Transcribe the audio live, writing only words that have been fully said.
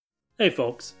Hey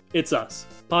folks, it's us,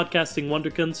 podcasting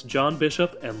wonderkins John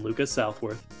Bishop and Lucas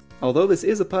Southworth. Although this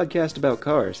is a podcast about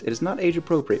cars, it is not age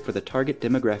appropriate for the target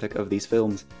demographic of these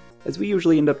films, as we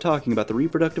usually end up talking about the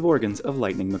reproductive organs of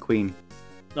Lightning McQueen.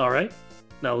 Alright,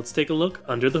 now let's take a look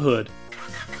under the hood.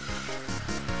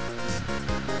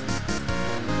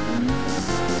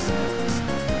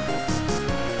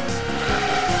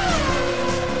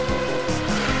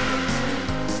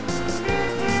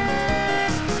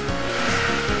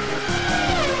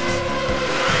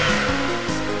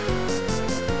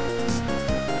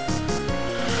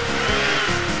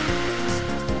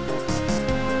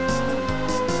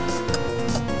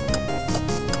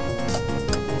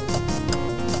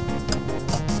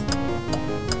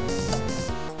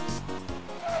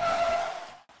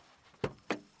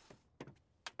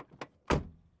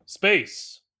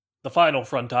 Space, the final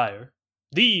frontier.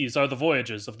 These are the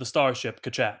voyages of the starship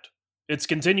Kachat. Its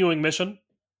continuing mission?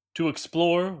 To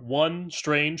explore one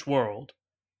strange world.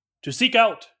 To seek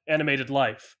out animated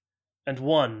life, and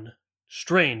one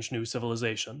strange new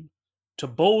civilization. To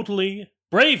boldly,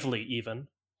 bravely even,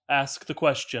 ask the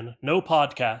question no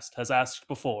podcast has asked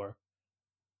before.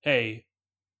 Hey,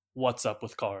 what's up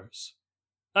with cars?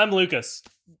 I'm Lucas.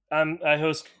 I'm one of the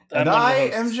hosts.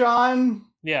 Am John.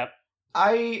 Yeah.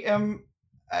 I am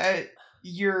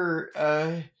your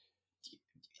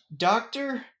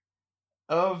doctor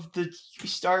of the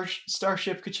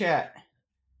Starship Kachat.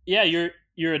 Yeah,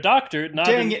 you're a doctor, not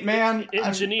Dang it, man!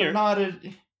 engineer. I'm not a.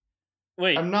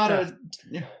 Wait, I'm not a.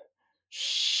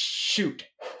 Shoot.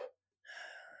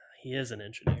 He is an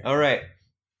engineer. All right.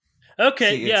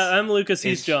 Okay, See, yeah, I'm Lucas.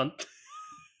 He's John.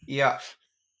 Yeah,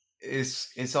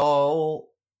 it's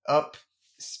all up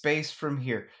space from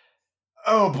here.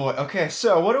 Oh boy. Okay,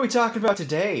 so what are we talking about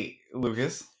today,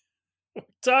 Lucas? We're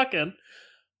talking,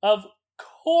 of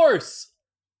course,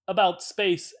 about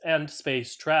space and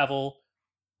space travel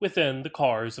within the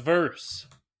Carsverse.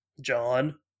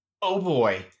 John. Oh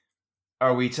boy.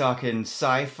 Are we talking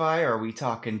sci-fi or are we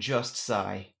talking just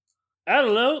sci? I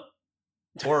don't know.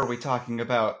 Or are we talking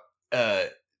about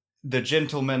the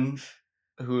gentleman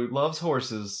who loves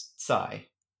horses, sci?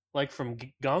 Like from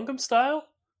Gangnam Style?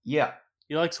 Yeah.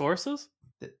 He likes horses?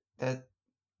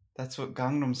 That's what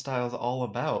Gangnam Style is all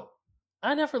about.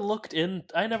 I never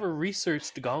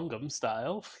researched Gangnam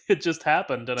Style. It just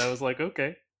happened and I was like,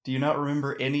 okay. Do you not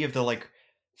remember any of the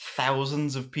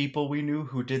thousands of people we knew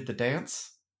who did the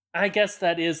dance? I guess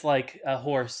that is like a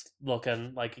horse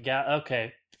looking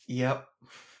okay. Yep.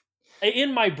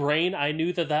 In my brain, I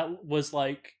knew that was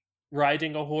like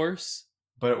riding a horse.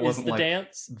 But it wasn't the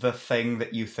dance. The thing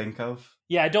that you think of.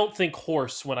 Yeah, I don't think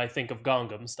horse when I think of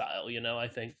Gangnam Style, I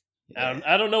think... Yeah.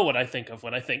 I don't know what I think of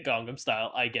when I think Gangnam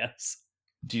Style, I guess.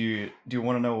 Do you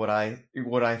want to know what I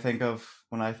think of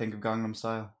when I think of Gangnam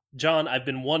Style? John, I've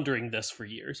been wondering this for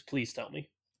years. Please tell me.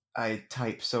 I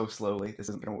type so slowly, this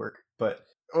isn't going to work. But,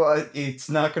 well, it's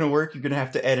not going to work. You're going to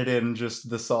have to edit in just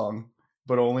the song.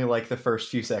 But only the first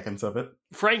few seconds of it.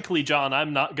 Frankly, John,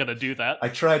 I'm not going to do that. I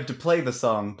tried to play the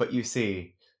song, but you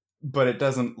see... But it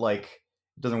doesn't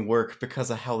work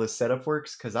because of how this setup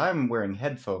works, because I'm wearing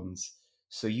headphones,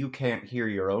 so you can't hear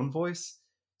your own voice,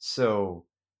 so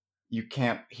you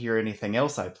can't hear anything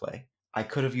else I play. I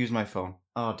could have used my phone.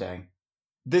 Oh, dang.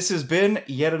 This has been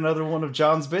yet another one of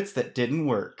John's bits that didn't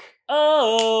work.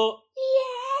 Oh!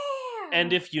 Yeah!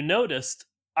 And if you noticed,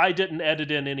 I didn't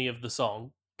edit in any of the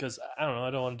song, because, I don't know,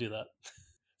 I don't want to do that.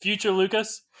 Future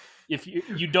Lucas, if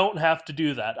you don't have to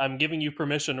do that, I'm giving you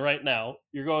permission right now.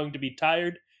 You're going to be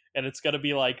tired, and it's going to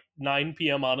be 9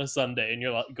 p.m. on a Sunday, and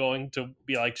you're going to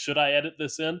be like, should I edit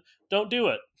this in? Don't do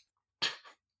it.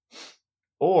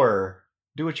 Or,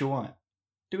 do what you want.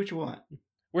 Do what you want.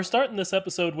 We're starting this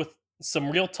episode with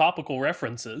some real topical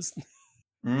references.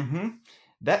 Mm-hmm.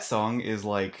 That song is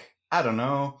I don't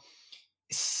know,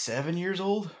 7 years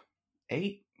old?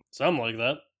 8? Something like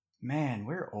that. Man,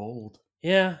 we're old.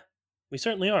 Yeah, we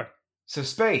certainly are. So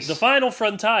space. The final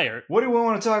frontier. What do we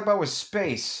want to talk about with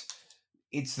space?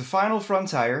 It's the final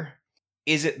frontier.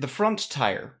 Is it the front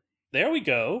tire? There we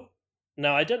go.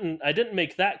 Now, I didn't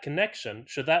make that connection.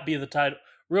 Should that be the title?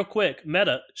 Real quick,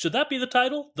 meta, should that be the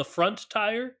title? The front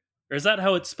tire? Or is that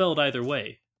how it's spelled either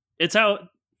way? It's how...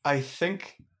 I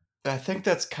think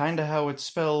that's kind of how it's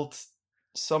spelled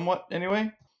somewhat,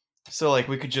 anyway. So,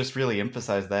 we could just really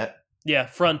emphasize that. Yeah,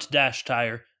 front dash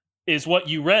tire is what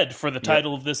you read for the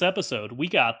title of this episode. We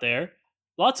got there.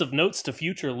 Lots of notes to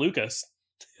future Lucas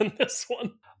in this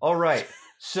one. All right.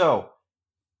 So,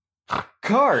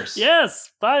 cars.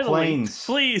 Yes, finally. Planes.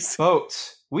 Please.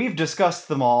 Boats. We've discussed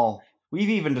them all. We've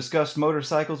even discussed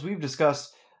motorcycles. We've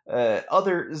discussed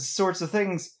other sorts of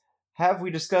things. Have we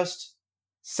discussed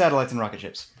Satellites and rocket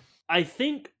ships. I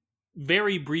think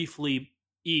very briefly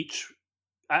each.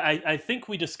 I think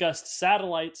we discussed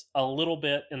satellites a little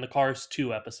bit in the Cars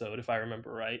 2 episode, if I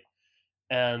remember right.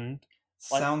 And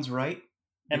Sounds right.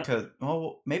 and Because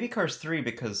maybe Cars 3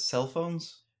 because cell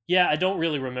phones. yeah, I don't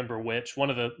really remember which one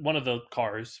of the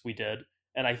cars we did.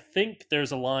 And I think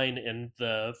there's a line in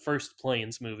the first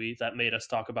Planes movie that made us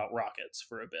talk about rockets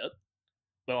for a bit,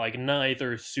 but like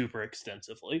neither super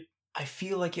extensively. I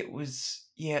feel like it was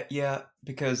yeah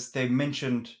because they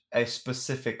mentioned a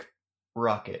specific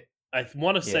rocket. I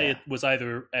want to say Yeah. it was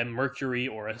either a Mercury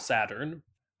or a Saturn.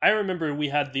 I remember we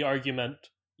had the argument.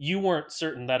 You weren't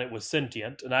certain that it was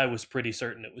sentient, and I was pretty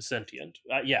certain it was sentient.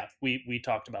 Yeah, we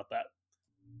talked about that.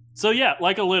 So yeah,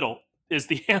 like a little is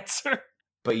the answer.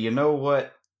 But you know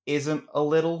what isn't a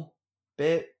little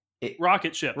bit?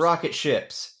 Rocket ships. Rocket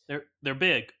ships. They're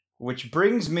big. Which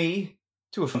brings me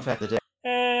to a fun fact of the day.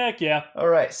 Heck yeah. All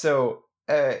right, so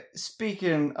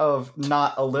speaking of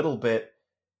not a little bit,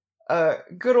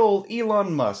 good old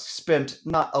Elon Musk spent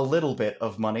not a little bit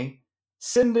of money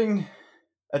sending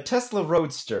a Tesla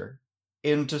Roadster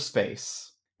into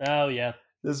space. Oh yeah.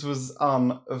 This was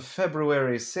on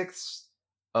February 6th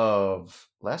of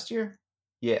last year?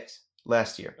 Yes,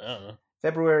 last year. I don't know.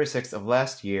 February 6th of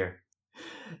last year.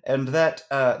 And that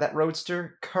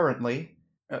Roadster currently,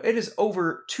 it is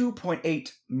over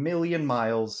 2.8 million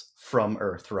miles from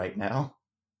Earth right now.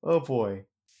 Oh boy.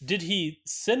 Did he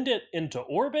send it into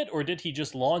orbit, or did he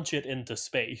just launch it into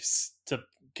space to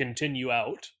continue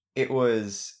out? It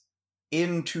was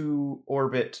into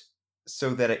orbit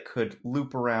so that it could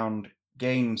loop around,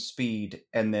 gain speed,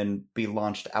 and then be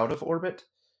launched out of orbit.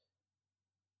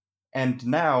 And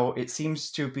now it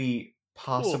seems to be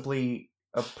possibly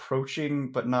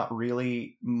approaching, but not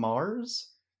really, Mars?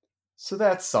 So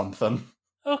that's something.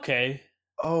 Okay.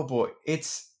 Oh boy,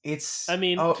 it's. I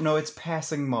mean, oh no, it's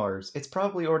passing Mars. It's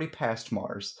probably already past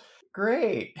Mars.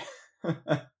 Great.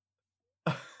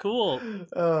 Cool.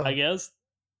 I guess.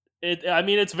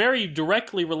 It's very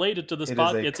directly related to the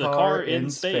spot. It's a car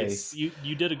in space.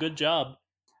 You did a good job.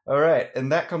 All right,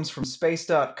 and that comes from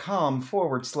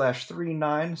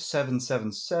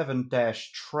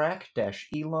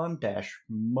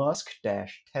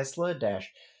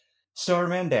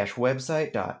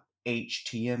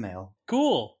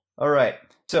Cool. All right,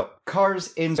 so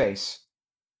cars in space.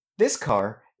 This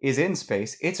car is in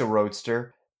space. It's a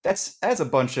roadster. That's a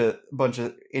bunch of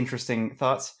interesting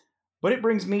thoughts. But it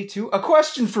brings me to a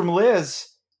question from Liz.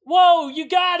 Whoa, you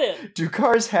got it! Do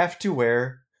cars have to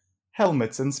wear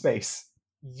helmets in space?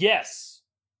 Yes.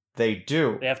 They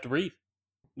do. They have to breathe.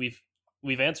 We've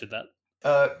answered that.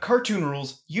 Cartoon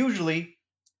rules. Usually,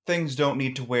 things don't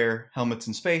need to wear helmets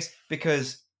in space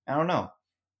because, I don't know.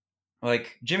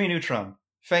 Like, Jimmy Neutron,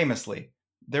 famously,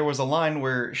 there was a line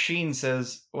where Sheen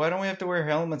says, why don't we have to wear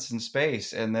helmets in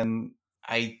space? And then,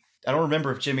 I don't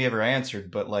remember if Jimmy ever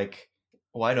answered, but like,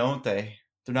 why don't they?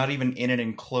 They're not even in an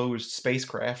enclosed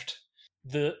spacecraft.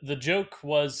 The joke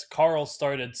was Carl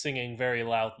started singing very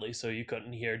loudly, so you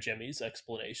couldn't hear Jimmy's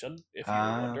explanation, if you were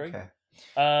wondering. Okay.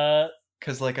 Uh,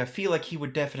 Because, like, I feel like he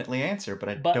would definitely answer, but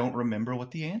I don't remember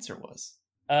what the answer was.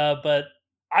 But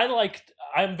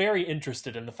I'm very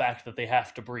interested in the fact that they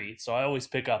have to breathe, so I always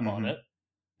pick up on it.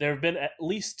 There have been at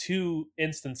least 2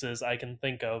 instances I can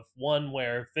think of. One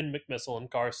where Finn McMissile in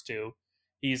Cars 2,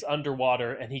 he's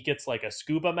underwater and he gets like a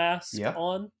scuba mask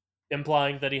on,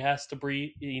 implying that he has to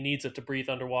breathe. He needs it to breathe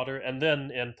underwater. And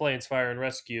then in Planes, Fire and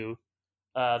Rescue,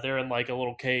 they're in like a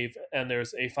little cave and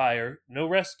there's a fire, no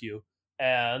rescue,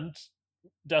 and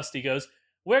Dusty goes,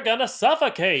 "We're gonna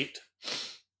suffocate."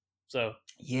 So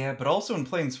yeah, but also in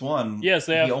Planes 1, yes,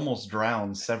 he almost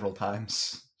drowns several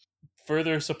times.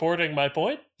 Further supporting my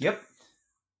point. Yep.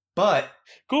 But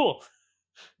cool.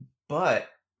 But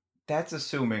that's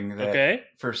assuming that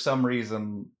for some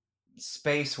reason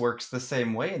space works the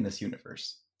same way in this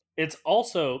universe. It's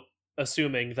also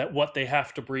assuming that what they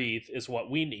have to breathe is what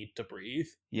we need to breathe.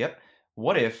 Yep.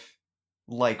 What if,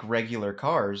 like regular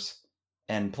cars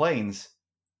and planes,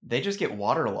 they just get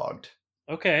waterlogged?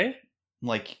 Okay.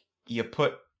 Like, you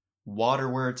put water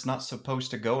where it's not supposed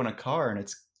to go in a car and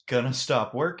it's gonna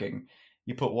stop working.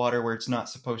 You put water where it's not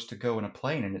supposed to go in a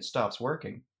plane and it stops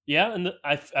working. Yeah, and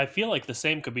I feel like the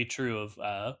same could be true of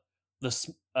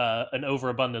an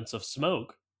overabundance of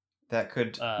smoke. That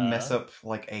could mess up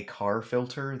like a car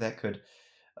filter. That could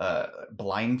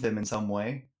blind them in some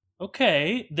way.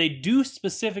 Okay, they do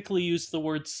specifically use the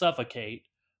word suffocate,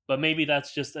 but maybe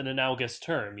that's just an analogous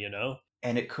term, you know?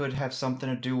 And it could have something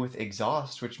to do with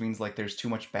exhaust, which means like there's too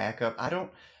much backup. I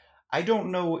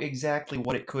don't know exactly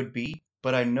what it could be,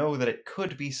 but I know that it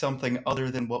could be something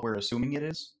other than what we're assuming it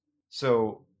is.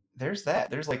 So there's that.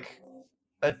 There's like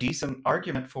a decent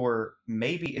argument for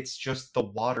maybe it's just the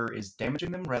water is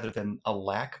damaging them rather than a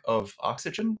lack of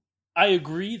oxygen. I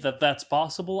agree that that's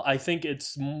possible. I think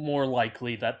it's more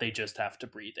likely that they just have to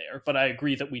breathe air, but I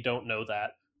agree that we don't know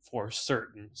that for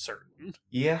certain.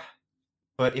 Yeah,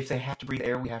 but if they have to breathe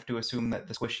air, we have to assume that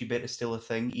the squishy bit is still a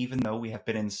thing, even though we have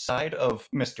been inside of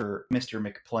Mr.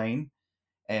 McPlane,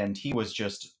 and he was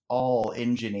just all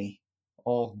engine-y,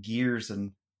 all gears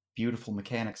and beautiful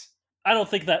mechanics. I don't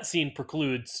think that scene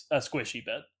precludes a squishy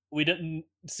bit. We didn't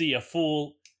see a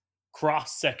full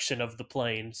cross section of the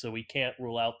plane, so we can't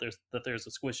rule out that there's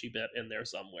a squishy bit in there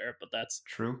somewhere, but that's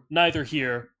True. neither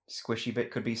here Squishy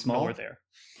bit could be small. nor there.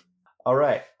 All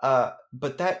right.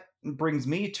 But that brings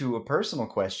me to a personal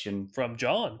question. From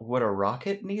John. Would a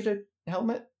rocket need a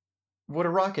helmet? Would a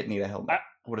rocket need a helmet?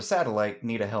 Would a satellite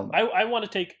need a helmet? I want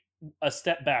to take a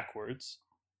step backwards.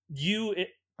 You,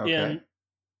 Okay.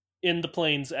 in the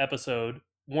planes episode,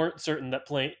 weren't certain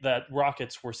that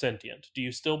rockets were sentient. Do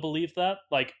you still believe that?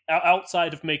 Like,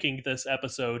 outside of making this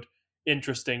episode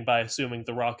interesting by assuming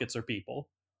the rockets are people,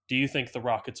 do you think the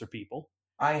rockets are people?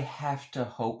 I have to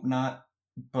hope not,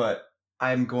 but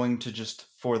I'm going to just,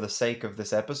 for the sake of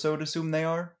this episode, assume they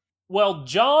are. Well,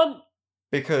 John...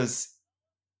 Because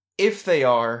if they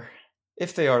are,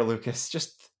 Lucas,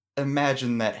 just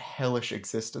imagine that hellish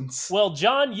existence. Well,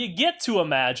 John, you get to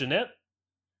imagine it.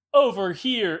 Over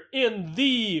here in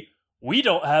the... We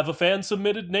don't have a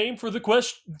fan-submitted name for the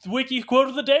wiki quote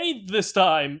of the day this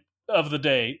time of the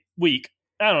day. Week.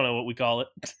 I don't know what we call it.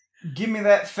 Give me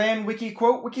that fan wiki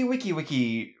quote,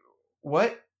 wiki.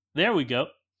 What? There we go.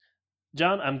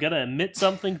 John, I'm going to admit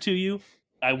something to you.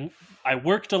 I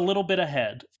worked a little bit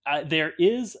ahead. There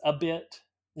is a bit...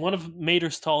 One of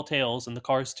Mater's tall tales in the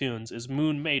Cars tunes is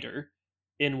Moon Mater,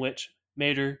 in which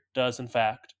Mater does, in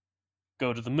fact,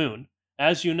 go to the moon.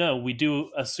 As you know, we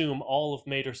do assume all of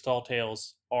Mater's tall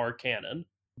tales are canon.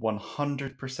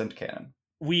 100% canon.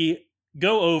 We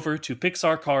go over to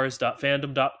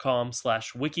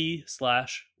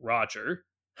pixarcars.fandom.com/wiki/Roger.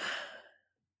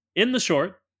 In the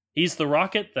short, he's the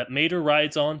rocket that Mater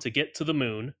rides on to get to the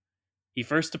moon. He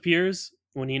first appears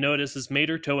when he notices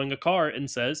Mater towing a car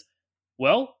and says,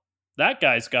 "Well, that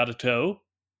guy's got a tow."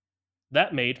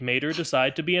 That made Mater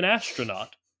decide to be an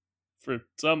astronaut. For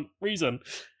some reason.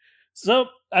 So,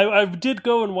 I did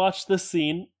go and watch this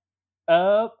scene.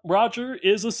 Roger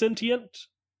is a sentient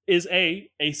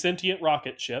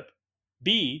rocket ship.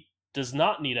 B, does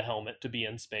not need a helmet to be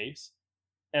in space.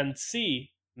 And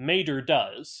C, Mater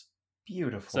does.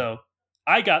 Beautiful. So,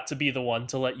 I got to be the one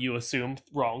to let you assume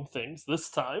wrong things this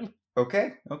time.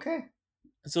 Okay.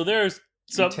 So there's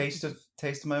some... Taste of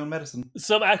my own medicine.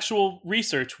 Some actual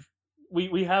research.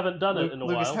 We haven't done it in a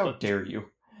Lucas, while. how dare you?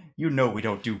 You know we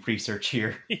don't do research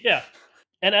here. Yeah.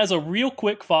 And as a real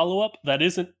quick follow-up, that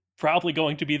isn't probably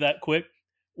going to be that quick,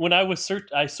 when I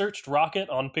searched Rocket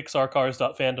on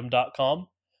pixarcars.fandom.com,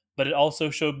 but it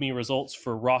also showed me results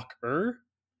for Rocker,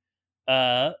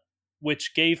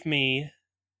 which gave me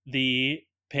the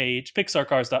page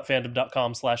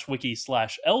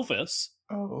pixarcars.fandom.com/wiki/Elvis.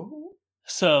 Oh.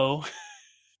 So,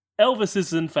 Elvis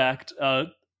is in fact,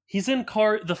 he's in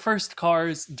the first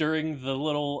Cars during the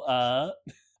little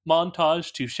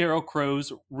montage to Sheryl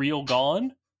Crow's Real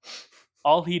Gone.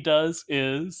 All he does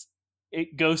is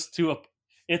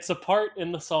it's a part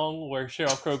in the song where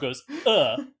Sheryl Crow goes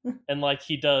and like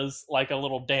he does like a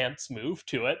little dance move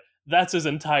to it. That's his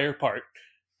entire part.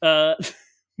 But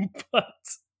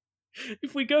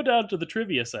if we go down to the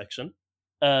trivia section,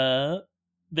 there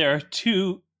are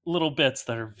two little bits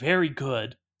that are very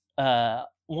good.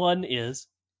 One is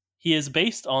he is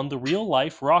based on the real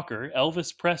life rocker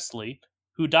Elvis Presley,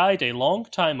 who died a long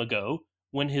time ago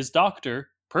when his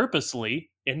doctor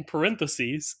purposely, in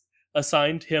parentheses,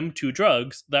 assigned him to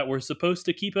drugs that were supposed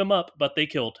to keep him up, but they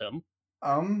killed him.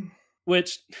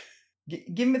 Which...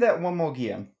 give me that one more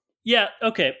again. Yeah,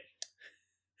 okay.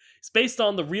 It's based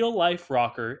on the real-life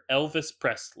rocker Elvis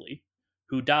Presley,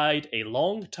 who died a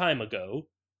long time ago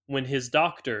when his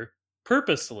doctor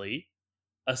purposely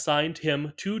assigned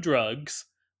him to drugs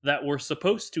that were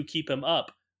supposed to keep him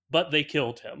up, but they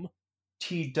killed him.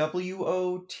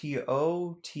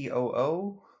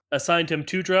 TWOTOTOO? Assigned him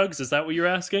to drugs? Is that what you're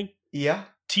asking? Yeah.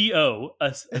 T-O.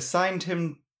 Assigned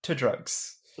him to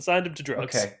drugs. Assigned him to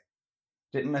drugs. Okay.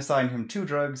 Didn't assign him to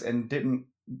drugs and didn't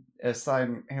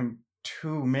assign him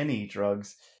too many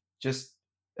drugs. Just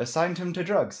assigned him to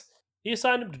drugs. He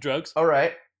assigned him to drugs. All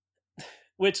right.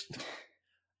 Which,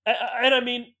 and I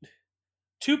mean,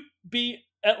 to be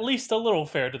at least a little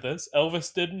fair to this,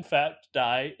 Elvis did in fact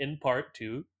die in part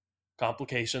to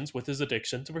complications with his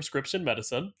addiction to prescription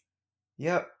medicine.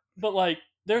 Yep. But, like,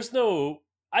 there's no...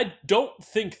 I don't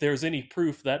think there's any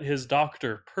proof that his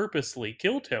doctor purposely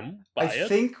killed him by I it.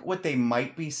 think what they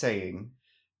might be saying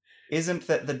isn't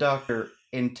that the doctor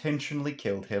intentionally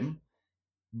killed him,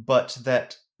 but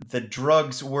that the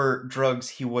drugs were drugs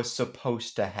he was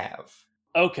supposed to have.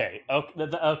 Okay,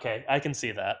 I can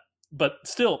see that. But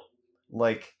still,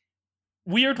 Like,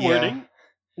 weird yeah, wording.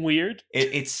 Weird.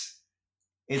 it's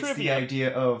the Trivia.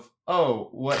 idea of, oh,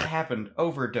 what happened?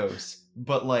 Overdose.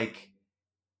 But, like,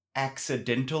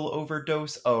 accidental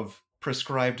overdose of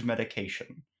prescribed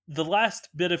medication. The last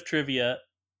bit of trivia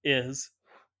is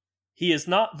he is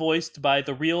not voiced by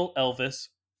the real Elvis,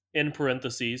 in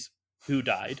parentheses, who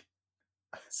died.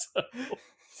 So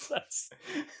that's...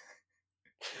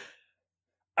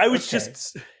 I was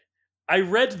just... I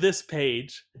read this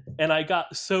page and I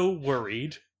got so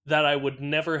worried that I would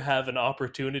never have an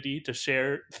opportunity to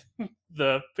share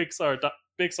the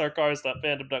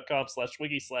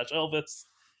pixarcars.fandom.com/wiki/Elvis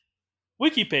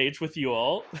wiki page with you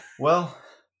all. Well,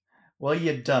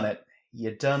 you done it.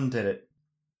 You done did it.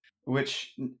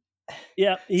 Which,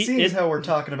 yeah, seeing as how we're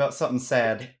talking about something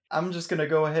sad, I'm just gonna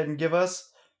go ahead and give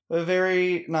us a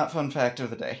very not fun fact of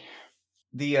the day.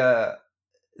 The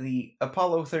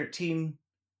Apollo 13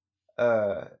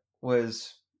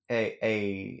 was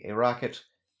a rocket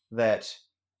that,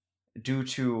 due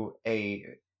to a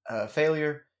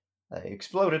failure,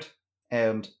 exploded,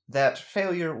 and that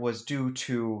failure was due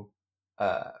to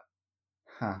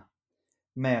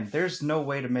man, there's no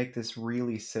way to make this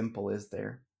really simple, is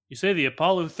there? You say the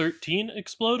Apollo 13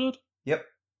 exploded? Yep.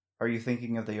 Are you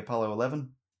thinking of the Apollo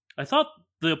 11? I thought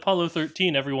the Apollo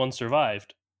 13 everyone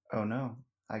survived. Oh no,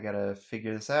 I gotta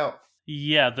figure this out.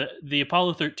 Yeah, the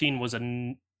Apollo 13 was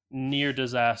a near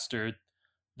disaster.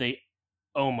 They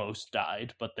almost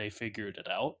died, but they figured it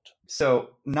out.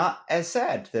 So, not as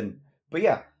sad then. But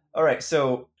yeah, alright,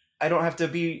 so I don't have to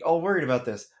be all worried about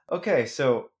this. Okay,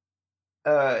 so,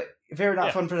 very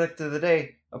not fun fact of the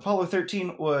day. Apollo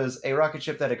 13 was a rocket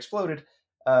ship that exploded,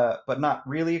 but not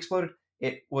really exploded.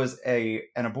 It was an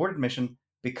aborted mission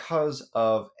because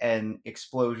of an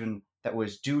explosion that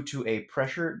was due to a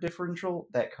pressure differential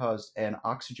that caused an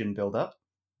oxygen buildup.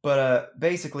 But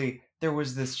basically, there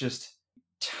was this just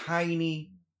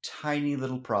tiny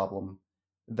little problem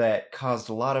that caused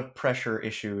a lot of pressure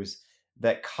issues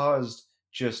that caused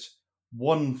just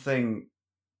one thing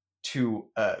to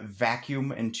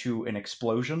vacuum into an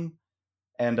explosion,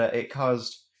 and it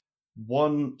caused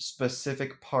one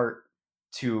specific part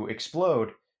to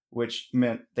explode, which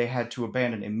meant they had to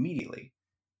abandon immediately.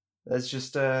 That's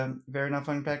just a very not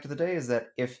fun fact of the day, is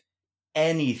that if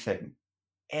any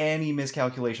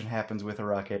miscalculation happens with a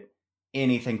rocket,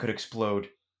 anything could explode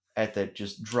at the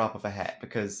just drop of a hat.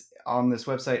 Because on this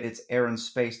website, it's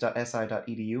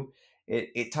aerospace.si.edu,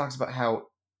 it talks about how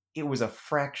it was a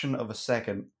fraction of a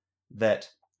second that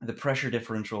the pressure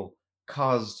differential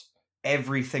caused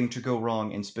everything to go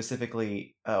wrong in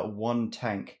specifically one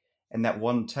tank, and that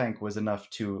one tank was enough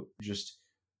to just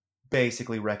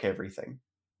basically wreck everything.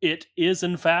 It is,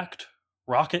 in fact,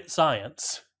 rocket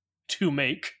science to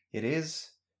make... It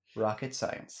is rocket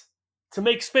science. To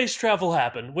make space travel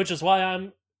happen, which is why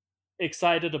I'm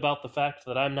excited about the fact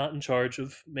that I'm not in charge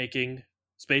of making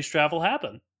space travel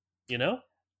happen. You know?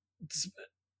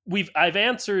 I've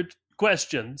answered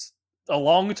questions a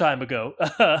long time ago.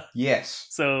 Yes.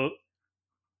 So,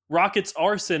 rockets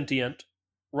are sentient.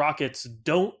 Rockets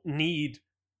don't need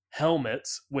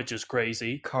helmets, which is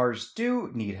crazy. Cars do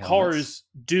need helmets. Cars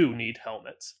do need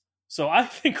helmets. So I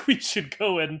think we should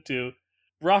go into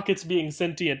rockets being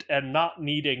sentient and not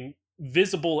needing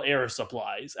visible air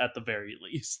supplies at the very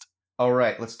least. All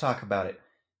right, let's talk about it.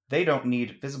 They don't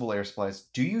need visible air supplies.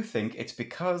 Do you think it's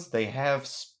because they have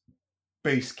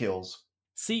space skills?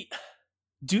 See,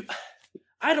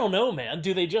 I don't know, man.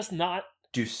 Do they just not...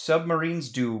 Do submarines,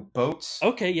 do boats?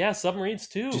 Okay, yeah, submarines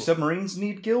too. Do submarines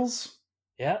need gills?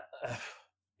 Yeah.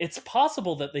 It's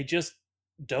possible that they just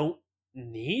don't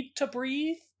need to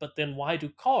breathe, but then why do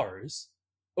cars?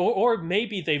 Or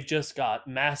maybe they've just got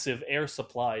massive air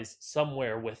supplies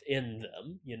somewhere within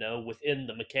them, you know, within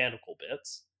the mechanical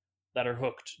bits that are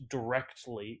hooked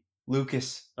directly.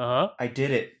 Lucas, Uh-huh. I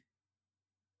did it.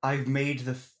 I've made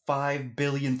the 5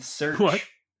 billionth search. What?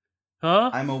 Huh?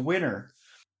 I'm a winner.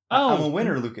 Oh. I'm a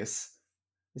winner, Lucas.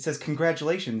 It says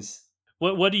congratulations.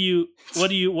 What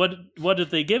have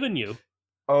they given you?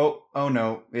 Oh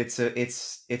no, it's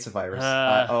a virus.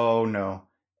 Oh no.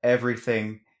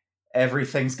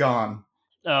 Everything's gone.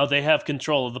 Oh, they have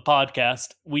control of the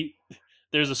podcast.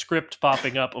 There's a script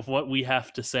popping up of what we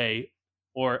have to say,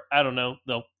 or I don't know,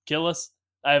 they'll kill us.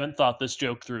 I haven't thought this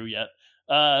joke through yet.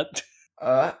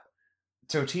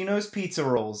 Totino's Pizza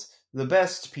Rolls. The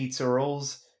best pizza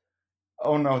rolls.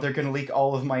 Oh no, they're gonna leak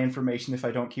all of my information if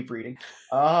I don't keep reading.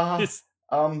 It's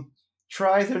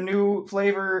Try the new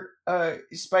flavor,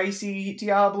 spicy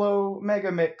Diablo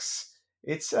Mega Mix.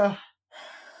 It's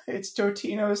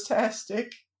Totino's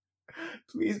tastic.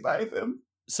 Please buy them.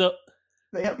 so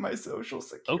They have my social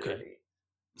security.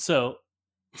 so.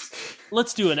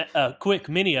 Let's do a quick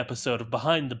mini episode of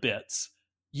Behind the Bits.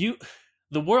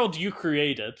 The world you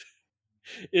created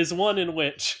is one in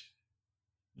which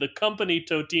the company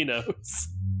Totino's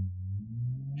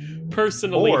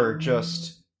personally, Or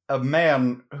just a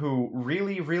man who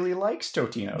really, really likes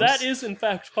Totino's. that is in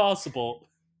fact possible.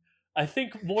 I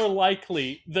think more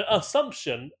likely the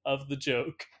assumption of the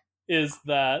joke is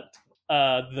that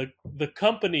the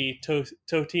company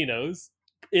Totino's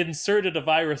inserted a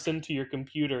virus into your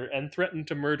computer and threatened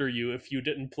to murder you if you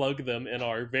didn't plug them in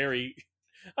our very,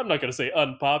 I'm not going to say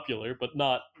unpopular, but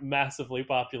not massively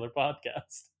popular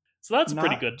podcast. So that's not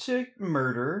pretty good. To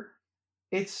murder,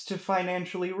 it's to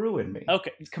financially ruin me.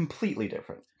 Okay, It's completely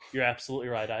different. you're absolutely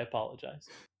right. I apologize.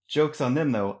 Joke's on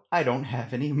them, though. I don't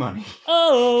have any money.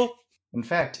 Oh, In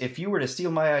fact, if you were to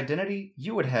steal my identity,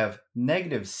 you would have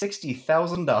negative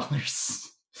 $60,000.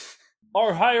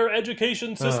 our higher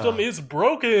education system is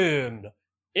broken.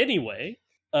 Anyway,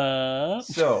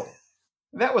 So,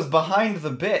 that was Behind the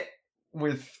Bit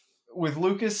with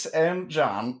Lucas and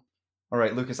John. All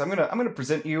right, Lucas, I'm gonna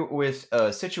present you with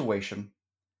a situation.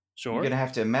 sure. You're gonna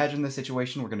have to imagine the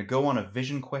situation. We're gonna go on a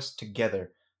vision quest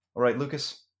together. All right,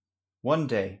 Lucas. One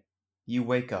day, you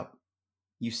wake up.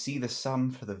 You see the sun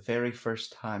for the very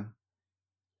first time.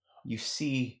 You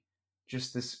see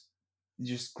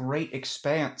this great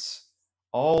expanse.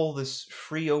 All this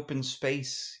free open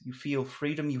space. You feel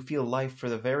freedom, you feel life for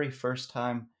the very first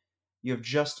time. You have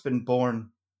just been born.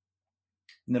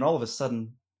 And then all of a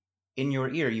sudden, in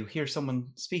your ear, you hear someone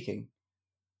speaking,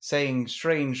 saying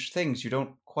strange things you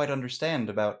don't quite understand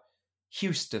about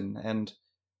Houston and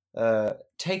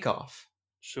takeoff.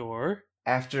 Sure.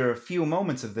 After a few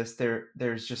moments of this,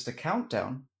 there's just a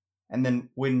countdown. And then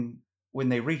when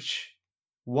they reach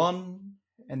 1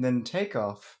 and then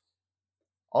takeoff,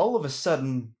 all of a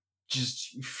sudden,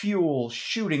 just fuel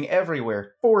shooting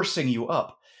everywhere, forcing you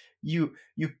up. You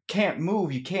can't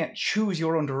move, you can't choose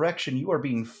your own direction. You are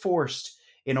being forced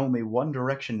in only one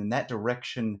direction, and that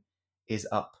direction is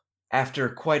up. After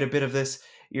quite a bit of this,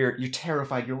 you're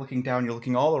terrified, you're looking down, you're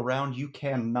looking all around, you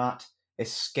cannot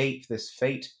escape this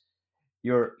fate.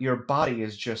 Your body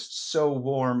is just so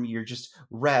warm, you're just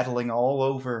rattling all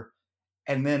over,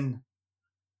 and then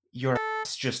your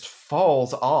ass just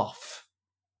falls off.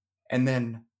 And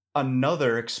then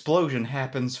another explosion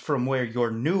happens from where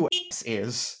your new ass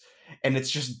is, and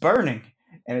it's just burning,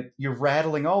 and you're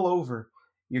rattling all over.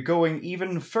 You're going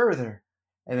even further,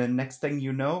 and then next thing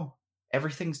you know,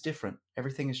 everything's different.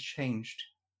 Everything has changed.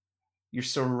 You're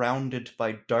surrounded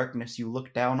by darkness. You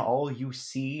look down, all you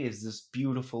see is this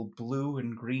beautiful blue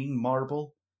and green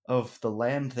marble of the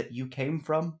land that you came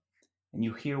from, and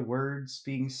you hear words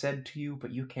being said to you,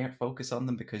 but you can't focus on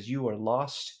them because you are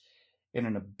lost in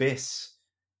an abyss.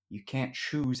 You can't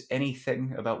choose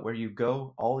anything about where you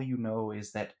go. All you know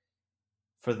is that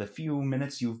for the few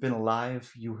minutes you've been alive,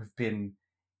 you have been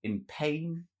in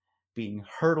pain, being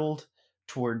hurtled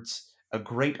towards a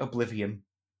great oblivion.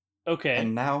 Okay.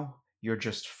 And now you're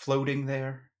just floating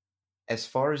there, as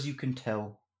far as you can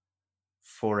tell,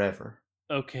 forever.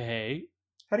 Okay.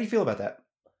 How do you feel about that?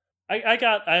 I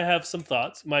have some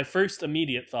thoughts. My first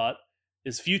immediate thought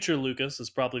is future Lucas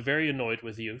is probably very annoyed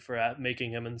with you for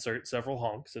making him insert several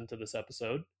honks into this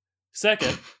episode.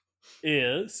 Second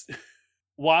is,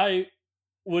 why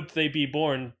would they be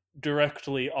born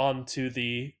directly onto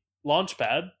the launch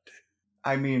pad?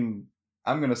 I mean,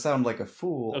 I'm going to sound like a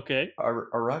fool. Okay. Are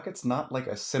rockets not like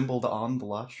assembled on the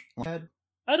launch pad?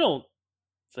 I don't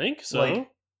think so. Like,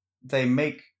 they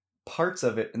make parts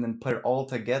of it and then put it all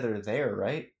together there,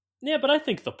 right? Yeah, but I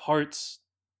think the parts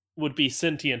would be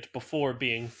sentient before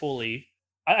being fully...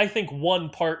 I think one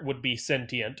part would be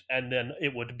sentient, and then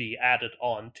it would be added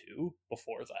on to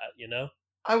before that, you know?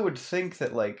 I would think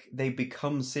that, like, they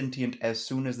become sentient as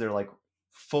soon as they're, like,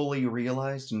 fully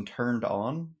realized and turned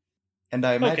on. And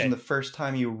I imagine the first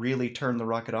time you really turn the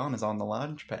rocket on is on the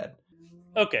launch pad.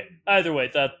 Okay, either way,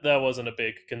 that wasn't a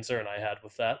big concern I had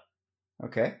with that.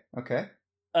 Okay.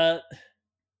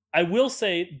 I will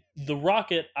say the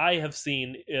rocket I have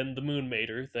seen in the Moon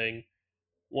Mater thing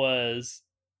was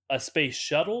a space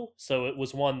shuttle, so it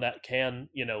was one that can,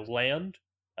 land.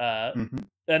 And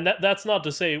that's not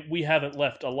to say we haven't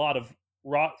left a lot of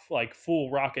full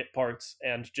rocket parts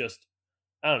and just,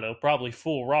 I don't know, probably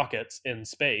full rockets in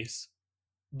space.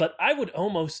 But I would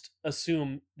almost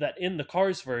assume that in the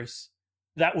Carsverse,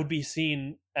 that would be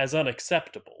seen as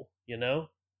unacceptable, you know?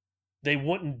 They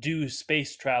wouldn't do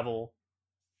space travel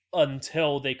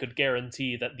until they could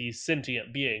guarantee that these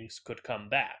sentient beings could come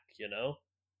back, you know?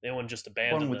 They wouldn't just One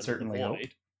abandon would them in the certainly hope.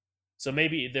 void. So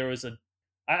maybe there was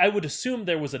I would assume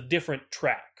there was a different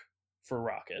track for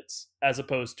rockets, as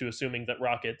opposed to assuming that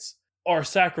rockets are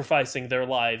sacrificing their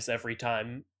lives every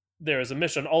time there is a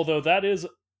mission, although that is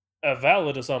a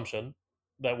valid assumption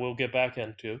that we'll get back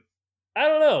into. I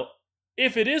don't know.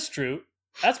 If it is true,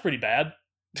 that's pretty bad.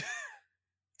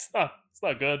 It's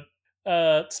not good.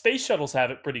 Space shuttles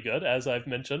have it pretty good, as I've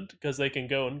mentioned, because they can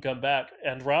go and come back.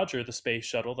 And Roger, the space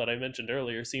shuttle that I mentioned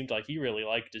earlier, seemed like he really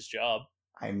liked his job.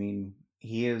 I mean,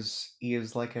 he is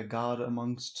like a god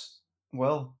amongst,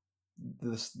 well,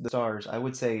 the stars. I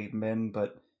would say men,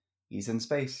 but he's in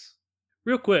space.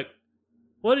 Real quick,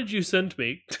 what did you send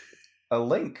me? A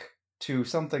link to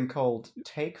something called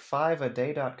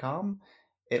take5aday.com.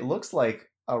 It looks like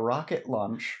a rocket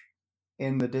launch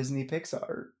in the Disney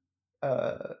Pixar.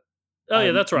 Oh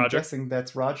yeah, that's Roger. I'm guessing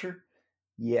that's Roger?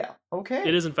 Yeah. Okay.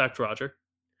 It is in fact Roger.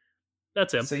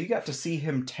 That's him. So you got to see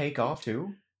him take off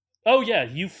too? Oh yeah,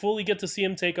 you fully get to see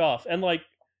him take off. And like,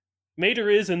 Mater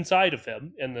is inside of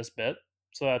him in this bit,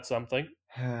 so that's something.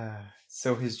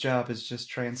 So his job is just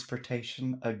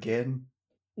transportation again?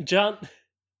 John,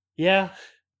 yeah.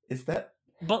 Is that...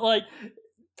 But like,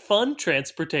 fun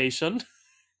transportation.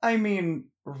 I mean,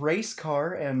 race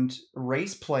car and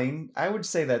race plane, I would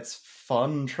say that's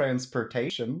fun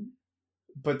transportation.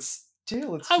 But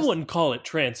still, it's I wouldn't call it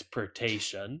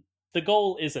transportation. The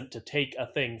goal isn't to take a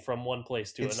thing from one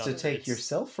place to another. It's to take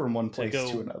yourself from one place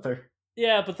to another.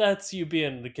 Yeah, but that's you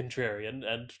being the contrarian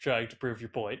and trying to prove your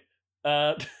point.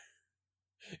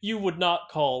 You would not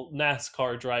call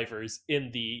NASCAR drivers in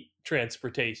the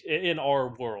transportation, in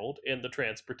our world, in the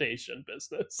transportation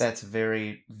business. That's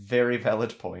very, very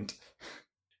valid point.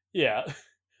 Yeah.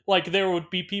 Like, there would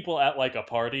be people at, like, a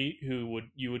party who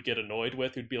you would get annoyed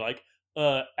with, who'd be like,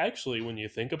 actually, when you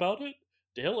think about it,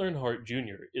 Dale Earnhardt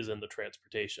Jr. is in the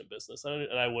transportation business,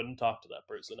 and I wouldn't talk to that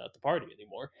person at the party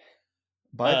anymore.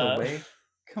 By the way,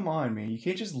 come on, man. You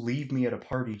can't just leave me at a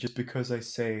party just because I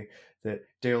say that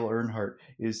Dale Earnhardt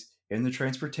is in the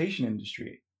transportation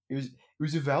industry. It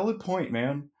was a valid point,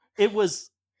 man. It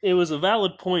was a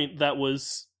valid point that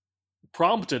was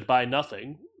prompted by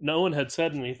nothing. No one had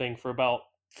said anything for about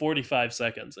 45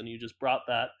 seconds, and you just brought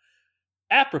that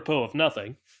apropos of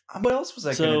nothing. What else was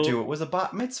I going to do? It was a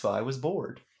bat mitzvah. I was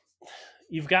bored.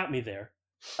 You've got me there.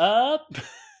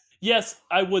 Yes,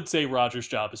 I would say Roger's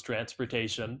job is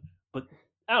transportation, but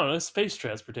I don't know, space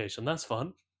transportation. That's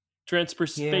fun.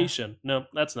 Transportation. Yeah. No,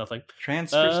 that's nothing.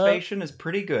 Transportation is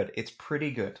pretty good. It's pretty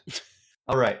good.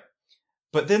 All right.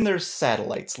 But then there's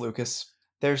satellites, Lucas.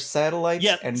 There's satellites,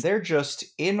 and they're just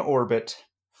in orbit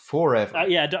forever.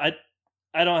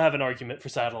 I don't have an argument for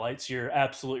satellites. You're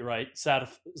absolutely right.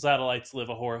 Satellites live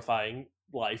a horrifying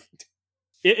life.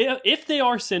 If they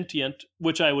are sentient,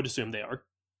 which I would assume they are.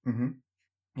 Mm-hmm.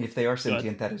 If they are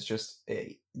sentient, that is just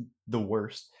the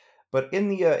worst. But in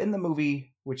the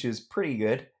movie, which is pretty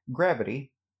good,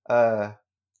 Gravity,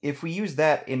 if we use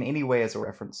that in any way as a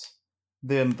reference,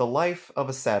 then the life of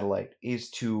a satellite is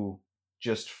to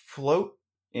just float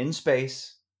in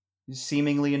space,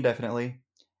 seemingly indefinitely,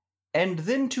 and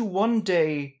then to one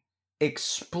day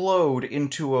explode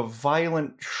into a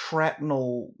violent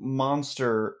shrapnel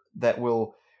monster that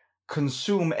will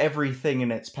consume everything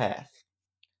in its path.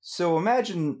 So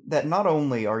imagine that not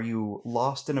only are you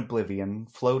lost in oblivion,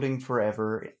 floating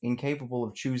forever, incapable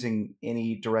of choosing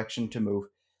any direction to move,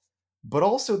 but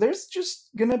also there's just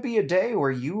gonna be a day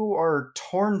where you are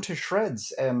torn to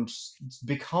shreds and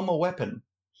become a weapon.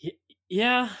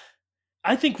 Yeah,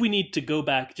 I think we need to go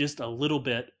back just a little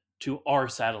bit to our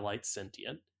satellites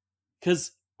sentient.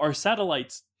 Because are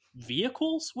satellites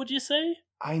vehicles, would you say?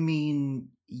 I mean,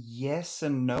 yes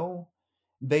and no.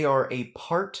 They are a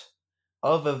part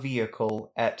of a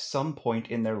vehicle at some point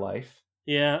in their life.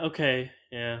 Yeah, okay,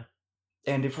 yeah.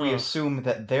 And if we assume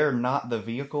that they're not the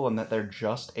vehicle and that they're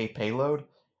just a payload,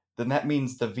 then that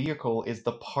means the vehicle is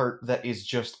the part that is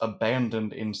just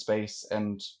abandoned in space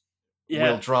and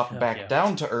will drop back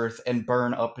down to Earth and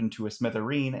burn up into a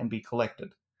smithereen and be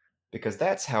collected. Because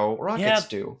that's how rockets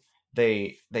do.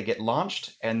 They get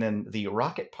launched, and then the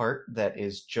rocket part that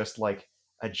is just like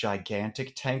a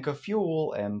gigantic tank of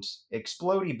fuel and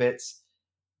explodey bits,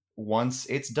 once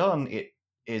it's done, it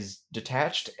is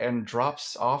detached and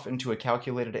drops off into a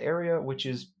calculated area, which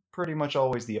is pretty much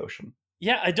always the ocean.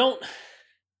 Yeah, I don't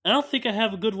think I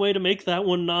have a good way to make that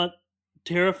one not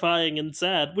terrifying and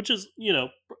sad, which is,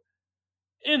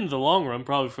 In the long run,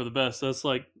 probably for the best. That's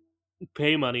like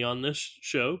pay money on this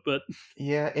show, but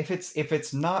Yeah, if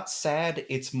it's not sad,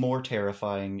 it's more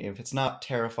terrifying. If it's not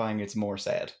terrifying, it's more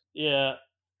sad. yeah.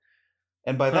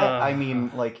 And by that I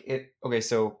mean like it. Okay,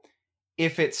 so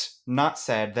if it's not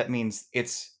sad, that means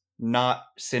it's not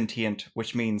sentient,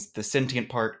 which means the sentient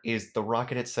part is the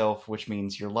rocket itself, which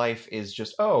means your life is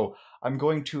just, oh, I'm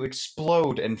going to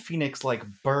explode and Phoenix like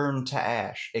burn to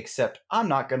ash, except I'm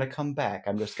not going to come back.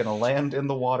 I'm just going to land in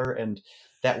the water and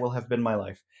that will have been my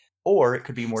life. Or it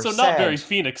could be more so sad. not very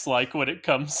Phoenix-like when it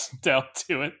comes down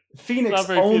to it. Phoenix Not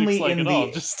very only Phoenix-like in at the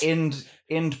all, just-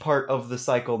 end part of the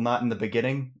cycle, not in the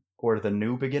beginning or the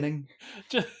new beginning.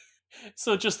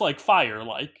 Just like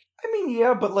fire-like. I mean,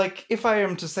 yeah, but like if I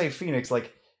am to say Phoenix,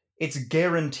 like it's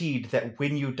guaranteed that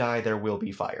when you die there will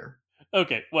be fire.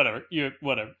 Okay, whatever.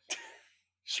 Whatever.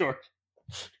 Sure.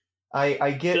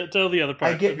 I get Tell the other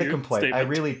part. I get of the your complaint. statement. I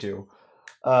really do.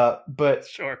 But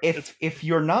Sure. if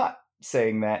you're not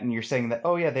saying that and you're saying that,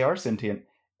 oh yeah, they are sentient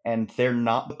and they're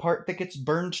not the part that gets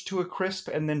burned to a crisp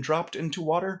and then dropped into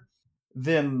water,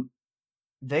 then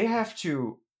they have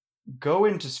to go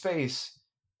into space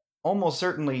almost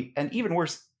certainly, and even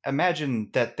worse, imagine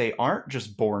that they aren't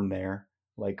just born there,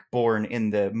 like born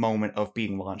in the moment of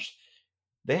being launched.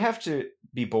 They have to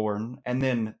be born and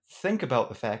then think about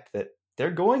the fact that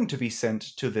they're going to be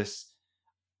sent to this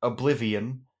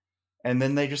oblivion, and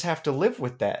then they just have to live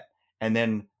with that. And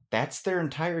then that's their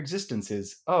entire existence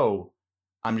is, oh,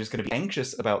 I'm just going to be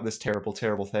anxious about this terrible,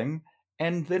 terrible thing,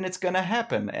 and then it's going to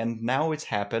happen, and now it's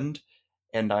happened,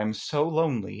 and I'm so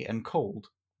lonely and cold.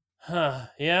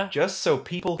 Yeah. Just so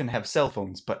people can have cell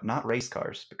phones, but not race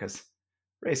cars, because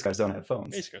race cars don't have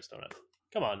phones. Race cars don't have.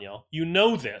 Come on, y'all. You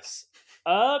know this.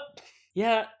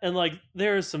 Yeah, and like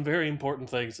there are some very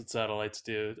important things that satellites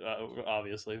do,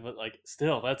 obviously, but like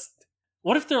still, that's.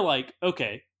 What if they're like,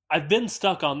 okay, I've been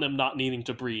stuck on them not needing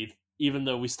to breathe, even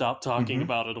though we stopped talking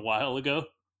about it a while ago.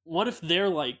 What if they're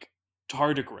like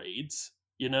tardigrades?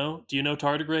 You know? Do you know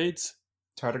tardigrades?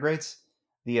 Tardigrades?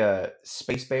 The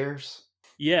space bears?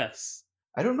 Yes.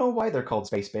 I don't know why they're called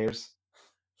space bears.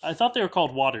 I thought they were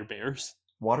called water bears.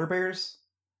 Water bears?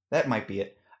 That might be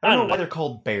it. I don't know why they're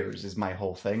called bears is my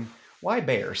whole thing. Why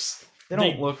bears? They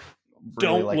don't look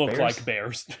really like bears. Like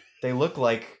bears. They look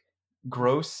like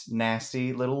gross,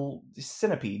 nasty little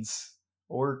centipedes.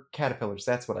 Or caterpillars,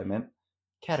 that's what I meant.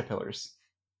 Caterpillars.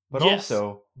 But yes,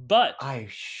 also, but I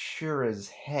sure as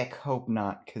heck hope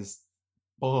not, because,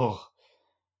 oh.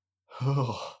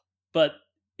 But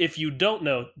if you don't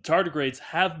know, tardigrades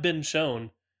have been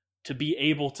shown to be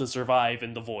able to survive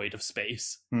in the void of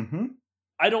space. Mm-hmm.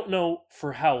 I don't know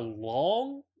for how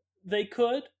long they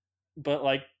could, but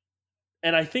like,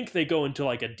 and I think they go into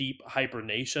like a deep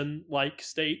hibernation-like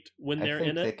state when they're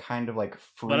in it. They kind of like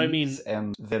freeze, but I mean,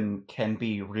 and then can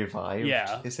be revived,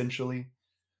 essentially.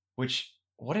 Which,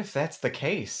 what if that's the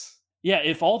case? Yeah,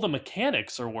 if all the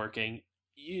mechanics are working,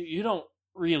 you don't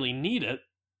really need it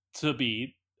to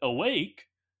be awake.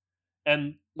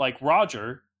 And like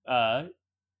Roger the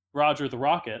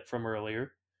rocket from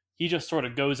earlier, he just sort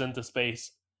of goes into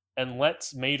space and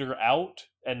lets Mater out,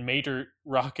 and Mater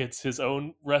rockets his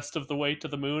own rest of the way to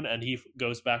the moon, and he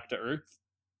goes back to Earth.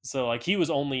 So like he was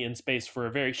only in space for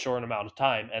a very short amount of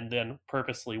time, and then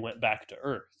purposely went back to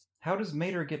Earth. How does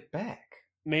Mater get back?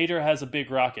 Mater has a big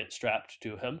rocket strapped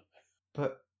to him.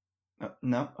 But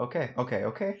no, okay.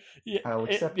 Yeah, I'll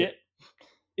accept it.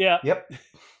 Yeah. Yep.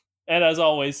 And as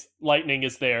always, Lightning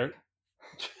is there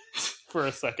for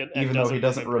a second, even though he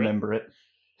doesn't remember it.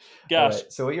 Gosh.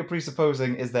 Right, so what you're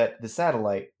presupposing is that the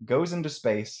satellite goes into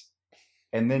space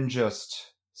and then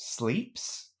just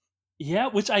sleeps? Yeah,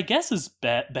 which I guess is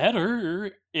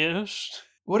better-ish.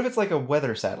 What if it's like a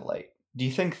weather satellite? Do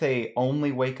you think they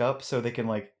only wake up so they can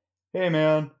like, hey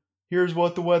man, here's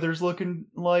what the weather's looking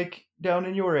like down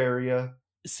in your area?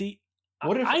 See,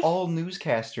 what if all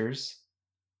newscasters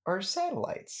are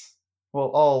satellites? Well,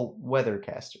 all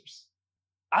weathercasters.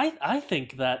 I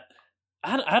think that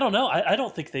I don't know. I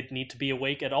don't think they'd need to be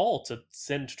awake at all to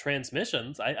send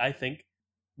transmissions. I think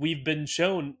we've been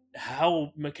shown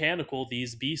how mechanical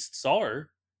these beasts are.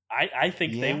 I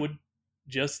think they would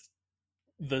just,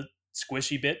 the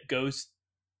squishy bit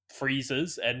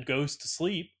freezes and goes to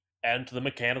sleep, and the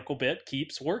mechanical bit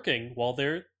keeps working while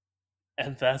they're,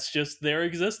 and that's just their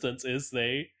existence, is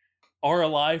they are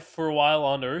alive for a while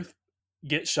on Earth,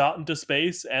 get shot into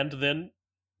space, and then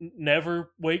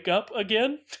never wake up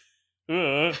again.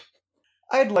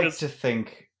 I'd like to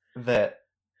think that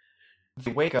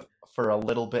they wake up for a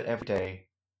little bit every day.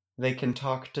 They can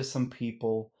talk to some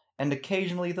people, and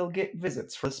occasionally they'll get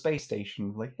visits from the space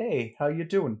station. Like, hey, how you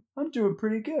doing? I'm doing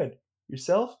pretty good.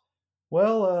 Yourself?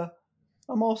 Well,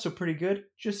 I'm also pretty good.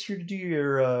 Just here to do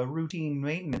your routine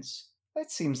maintenance.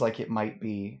 That seems like it might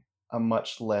be a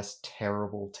much less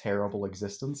terrible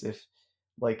existence if,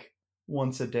 like,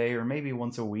 once a day or maybe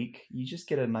once a week, you just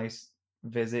get a nice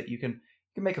visit. You can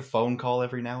make a phone call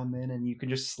every now and then, and you can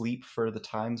just sleep for the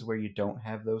times where you don't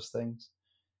have those things.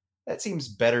 That seems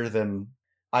better than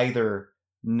either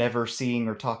never seeing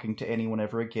or talking to anyone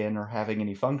ever again or having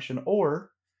any function,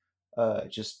 or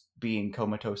just being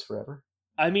comatose forever.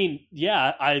 I mean,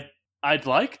 yeah, I'd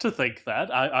like to think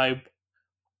that.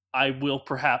 I will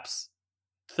perhaps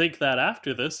think that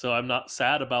after this, so I'm not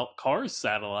sad about Cars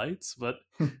satellites, but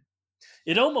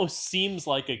it almost seems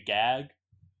like a gag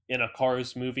in a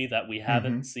Cars movie that we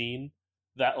haven't seen.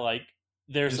 That like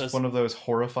there's Just one of those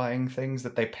horrifying things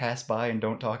that they pass by and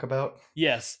don't talk about.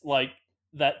 yes, like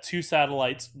that two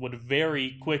satellites would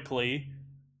very quickly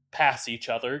pass each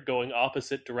other going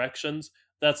opposite directions.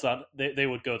 That's not they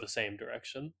would go the same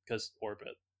direction because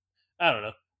orbit. I don't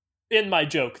know. In my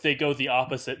joke, they go the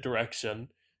opposite direction,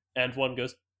 and one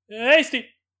goes, "Hey, Steve,"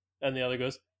 and the other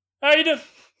goes, "How you doing?"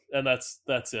 And that's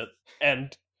it.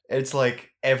 And It's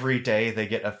like every day they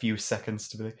get a few seconds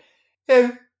to be like, "Hey,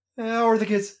 how are the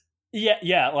kids?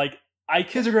 yeah, like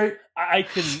Kids are great."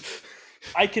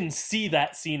 I can see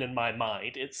that scene in my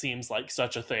mind. It seems like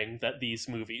such a thing that these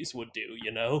movies would do,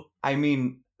 you know? I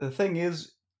mean, the thing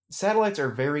is, satellites are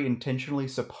very intentionally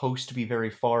supposed to be very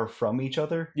far from each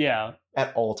other Yeah.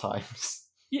 at all times.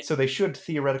 Yeah. So they should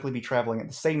theoretically be traveling at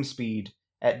the same speed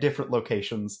at different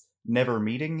locations, never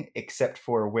meeting, except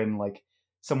for when like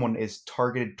someone is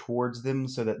targeted towards them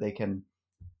so that they can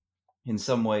in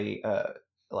some way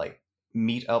like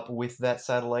meet up with that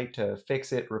satellite to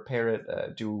fix it, repair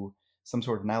it, do some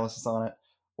sort of analysis on it,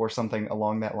 or something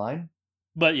along that line.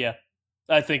 But yeah,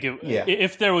 I think Yeah.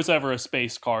 if there was ever a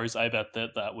space Cars, I bet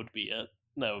that would be it.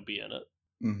 That would be in it.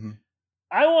 Mm-hmm.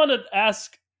 I want to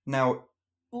ask Now,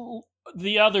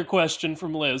 the other question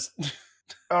from Liz.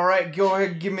 all right, go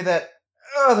ahead, give me that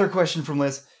other question from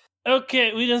Liz.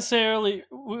 Okay, we didn't say earlier.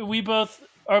 We both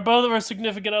of our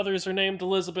significant others are named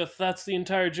Elizabeth. That's the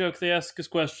entire joke. They ask us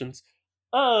questions.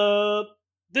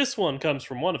 This one comes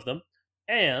from one of them,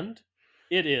 and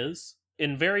it is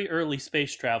in very early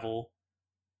space travel.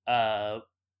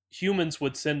 Humans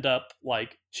would send up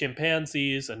like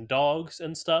chimpanzees and dogs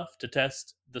and stuff to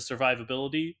test the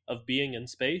survivability of being in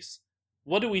space.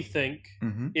 What do we think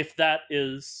if that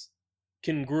is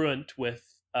congruent with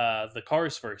the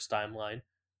Carsverse timeline?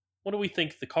 What do we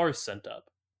think the Cars sent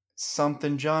up?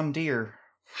 Something John Deere.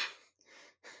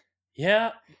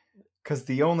 Yeah. Because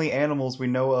the only animals we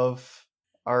know of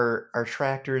are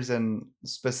tractors and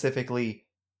specifically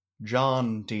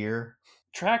John Deere.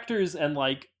 Tractors and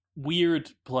like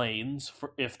weird planes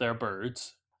for if they're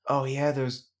birds. Oh yeah,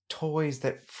 those toys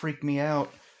that freak me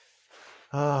out.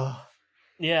 Oh.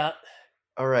 Yeah.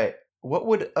 All right. What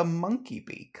would a monkey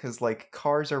be? Because, like,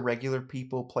 cars are regular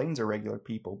people, planes are regular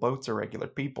people, boats are regular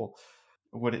people.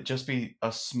 Would it just be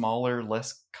a smaller,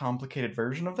 less complicated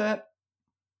version of that?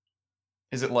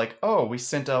 Is it like, oh, we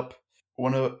sent up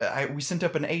an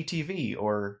ATV,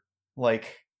 or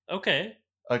like Okay.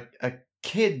 a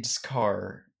kid's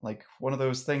car, like one of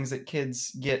those things that kids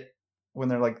get when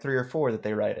they're like 3 or 4 that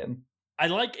they ride in? I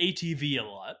like ATV a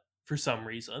lot for some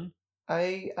reason.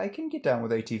 I can get down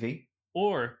with ATV.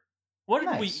 Or what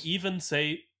did we Nice. even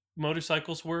say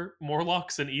motorcycles were?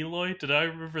 Morlocks and Eloy? Did I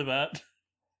remember that?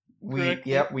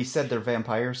 We said they're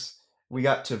vampires. We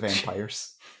got to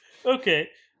vampires. Okay.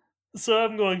 So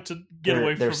I'm going to get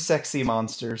away from... They're sexy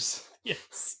monsters.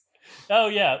 Yes. Oh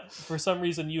yeah, for some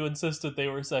reason you insisted they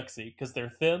were sexy, because they're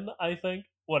thin, I think?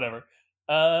 Whatever.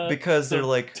 Because they're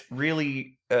like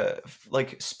really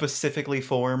like specifically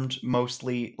formed,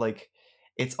 mostly like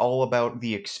it's all about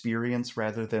the experience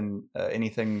rather than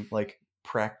anything like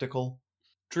practical.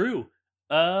 True.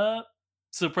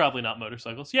 So probably not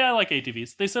motorcycles. Yeah, I like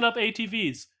ATVs. They sent up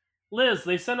ATVs. Liz,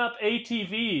 they sent up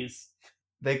ATVs.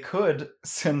 They could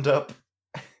send up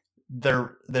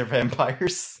their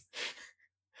vampires.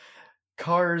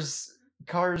 Cars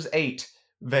 8,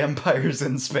 Vampires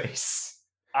in Space.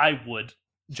 I would.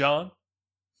 John,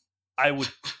 I would.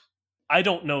 I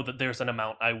don't know that there's an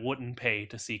amount I wouldn't pay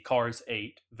to see Cars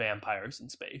 8 Vampires in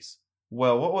Space.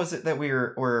 Well, what was it that we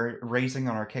were raising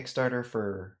on our Kickstarter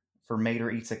for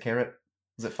Mater Eats a Carrot?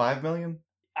 Was it 5 million?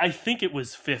 I think it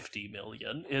was 50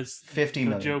 million is 50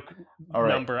 million. The joke All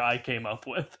right. number I came up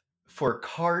with. For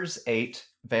Cars 8,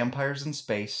 Vampires in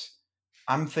Space,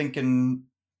 I'm thinking,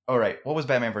 all right, what was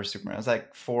Batman vs. Superman? It was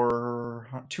like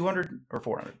 200 or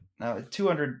 400. No,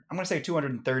 200, I'm going to say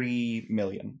 230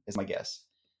 million is my guess.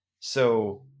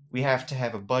 So we have to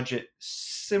have a budget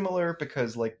similar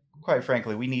because like quite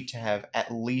frankly, we need to have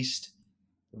at least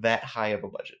that high of a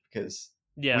budget, because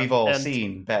we've all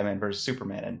seen Batman vs.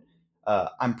 Superman, and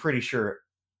I'm pretty sure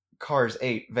Cars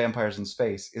 8 Vampires in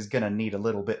Space is going to need a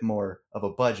little bit more of a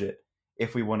budget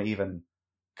if we want to even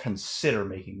consider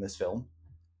making this film.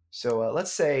 So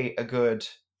let's say a good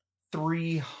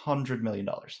 $300 million.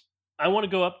 I want to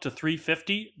go up to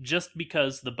 350 just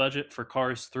because the budget for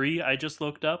Cars 3 I just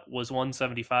looked up was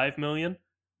 175 million,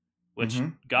 which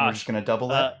gosh, we're just going to double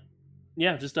that.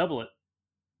 Yeah, just double it.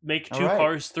 Make two right.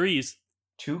 Cars 3s.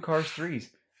 Two Cars 3s.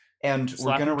 And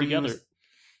Slap we're going to reuse together.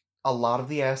 a lot of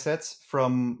the assets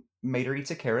from Mater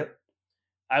Eats a Carrot.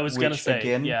 I was going to say,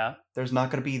 again, yeah. There's not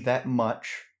going to be that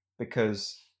much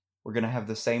because we're going to have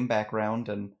the same background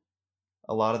and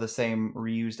a lot of the same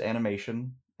reused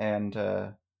animation and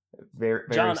very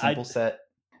John, simple set.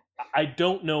 I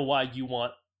don't know why you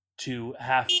want to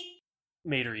have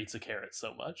Mater Eats a Carrot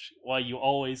so much. Why you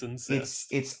always insist.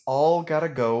 It's all got to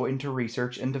go into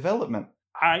research and development.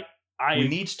 We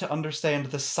need to understand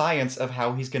the science of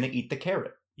how he's going to eat the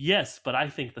carrot. Yes, but I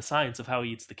think the science of how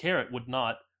he eats the carrot would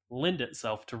not lend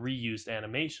itself to reused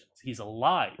animations. He's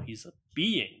alive. He's a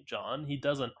being, John. He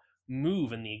doesn't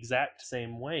move in the exact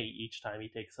same way each time he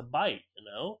takes a bite, you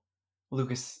know?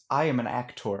 Lucas, I am an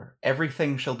actor.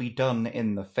 Everything shall be done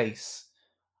in the face.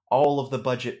 All of the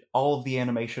budget, all of the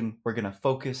animation, we're going to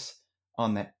focus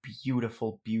on that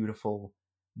beautiful, beautiful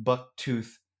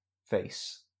bucktooth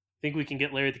face. Think we can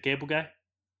get Larry the Cable Guy?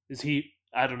 Is he,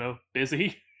 I don't know,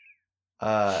 busy?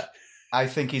 I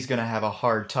think he's going to have a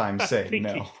hard time saying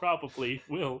no. He probably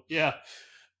will, yeah.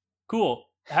 Cool.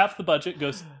 Half the budget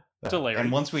goes to Larry.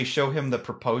 And once we show him the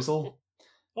proposal...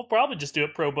 He'll probably just do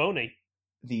it pro bono.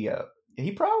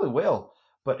 He probably will,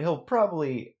 but he'll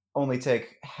probably only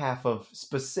take half of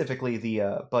specifically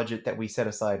the budget that we set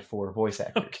aside for voice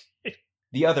actors. Okay.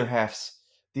 The other half's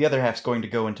going to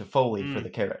go into Foley for the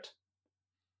carrot,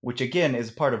 which again is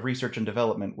part of research and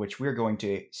development, which we're going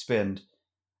to spend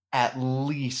at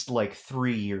least like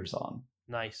 3 years on.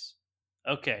 Nice.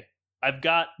 Okay. I've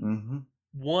got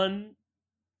one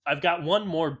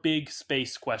more big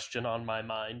space question on my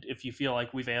mind, if you feel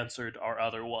like we've answered our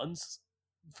other ones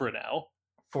for now.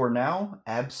 For now,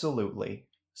 absolutely.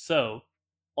 So,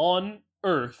 on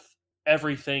Earth,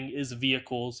 everything is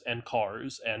vehicles and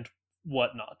cars and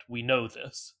whatnot. We know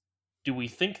this. Do we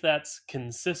think that's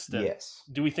consistent? Yes.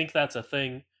 Do we think that's a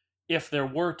thing? If there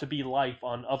were to be life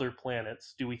on other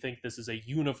planets, do we think this is a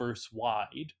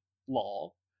universe-wide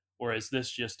law? Or is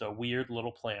this just a weird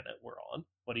little planet we're on?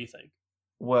 What do you think?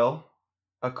 Well,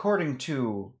 according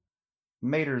to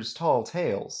Mater's tall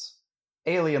tales,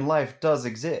 alien life does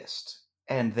exist,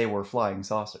 and they were flying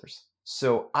saucers.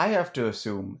 So I have to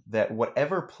assume that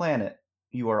whatever planet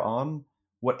you are on,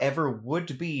 whatever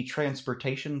would be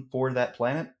transportation for that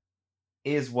planet,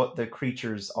 is what the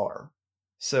creatures are.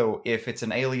 So if it's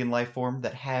an alien life form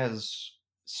that has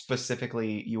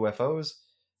specifically UFOs,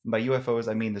 by UFOs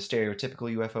I mean the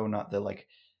stereotypical UFO, not the like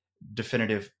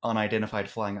definitive unidentified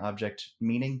flying object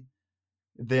meaning,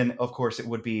 then of course it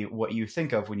would be what you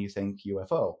think of when you think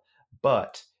UFO.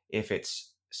 But if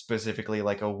it's specifically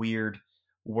like a weird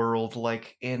world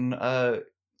like in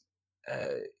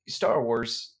Star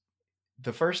Wars,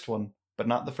 the first one, but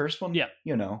not the first one, yeah,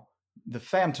 you know, the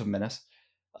Phantom Menace,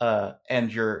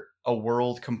 and you're a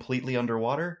world completely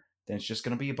underwater, then it's just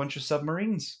going to be a bunch of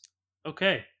submarines.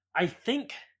 Okay. I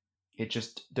think it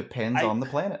just depends on the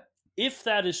planet. If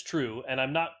that is true, and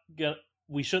I'm not gonna,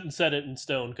 we shouldn't set it in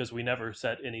stone because we never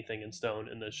set anything in stone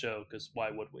in this show, because why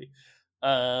would we?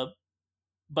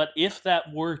 But if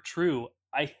that were true,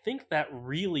 I think that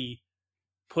really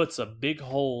puts a big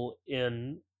hole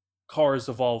in cars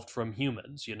evolved from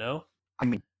humans, you know? I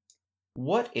mean,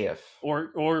 what if...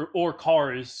 Or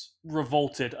cars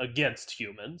revolted against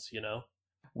humans, you know?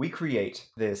 We create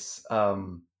this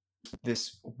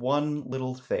this one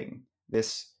little thing,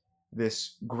 this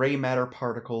gray matter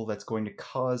particle that's going to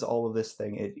cause all of this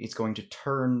thing. It's going to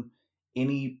turn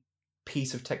any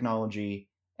piece of technology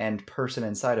and person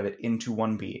inside of it into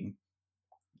one being.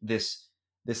 This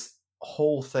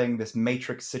whole thing, this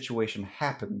matrix situation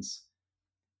happens,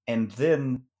 and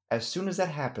then as soon as that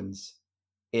happens,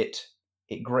 it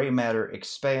gray matter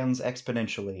expands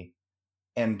exponentially,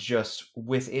 and just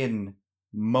within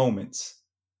moments,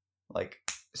 like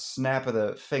snap of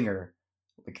the finger,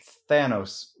 like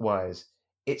Thanos wise,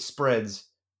 it spreads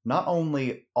not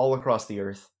only all across the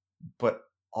Earth, but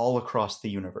all across the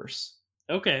universe.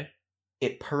 Okay.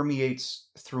 It permeates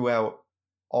throughout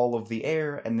all of the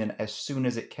air, and then as soon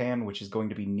as it can, which is going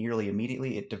to be nearly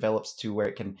immediately, it develops to where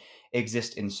it can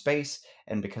exist in space,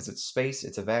 and because it's space,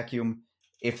 it's a vacuum.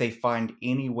 If they find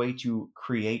any way to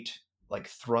create like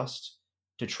thrust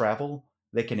to travel,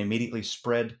 they can immediately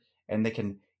spread, and they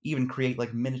can even create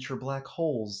like miniature black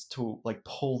holes to like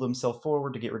pull themselves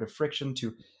forward to get rid of friction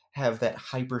to have that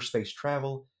hyperspace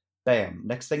travel. Bam!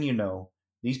 Next thing you know,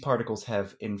 these particles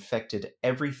have infected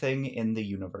everything in the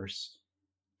universe,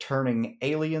 turning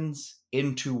aliens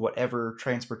into whatever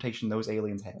transportation those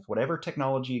aliens have. Whatever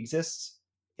technology exists,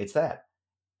 it's that.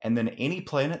 And then any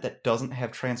planet that doesn't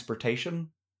have transportation,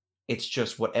 it's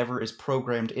just whatever is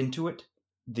programmed into it,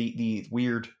 the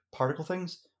weird particle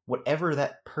things, whatever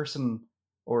that person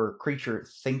or creature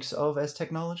thinks of as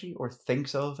technology or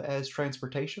thinks of as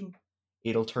transportation,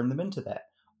 it'll turn them into that.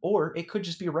 Or it could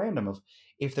just be random of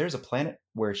if there's a planet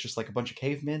where it's just like a bunch of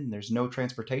cavemen and there's no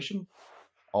transportation,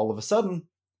 all of a sudden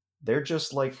they're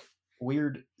just like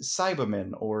weird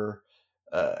Cybermen or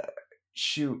uh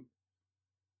shoot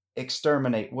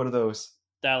exterminate. What are those?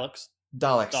 Daleks.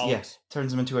 Daleks. Yeah,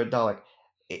 turns them into a Dalek.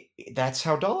 That's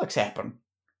how Daleks happen.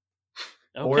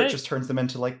 Okay. Or it just turns them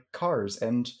into like cars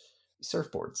and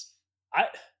surfboards.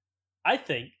 I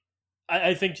think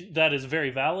that is a very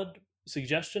valid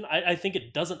suggestion. I think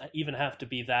it doesn't even have to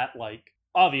be that, like,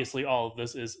 obviously all of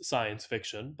this is science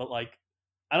fiction, but like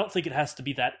I don't think it has to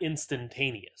be that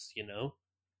instantaneous, you know?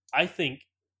 I think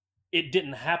it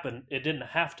didn't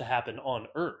have to happen on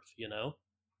Earth, you know?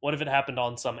 What if it happened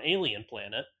on some alien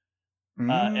planet,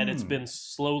 and it's been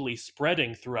slowly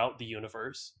spreading throughout the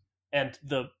universe, and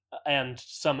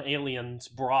some aliens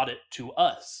brought it to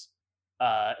us,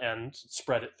 and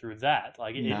spread it through that.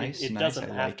 Like it doesn't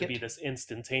have to be this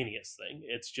instantaneous thing.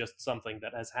 It's just something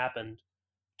that has happened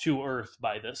to Earth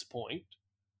by this point.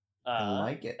 I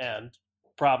like it. And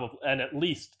at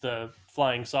least the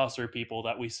flying saucer people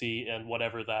that we see in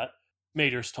whatever that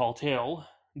Mater's Tall Tale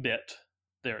bit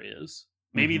there is.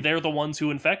 Maybe they're the ones who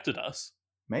infected us.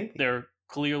 Maybe. They're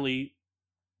clearly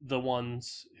the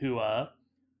ones who,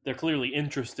 they're clearly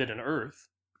interested in Earth.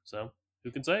 So,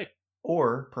 who can say?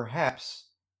 Or perhaps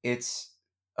it's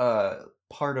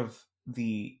part of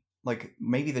the, like,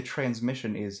 maybe the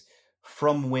transmission is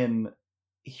from when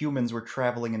humans were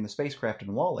traveling in the spacecraft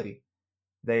in WALL-E.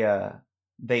 They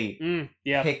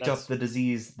picked up the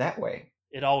disease that way.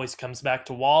 It always comes back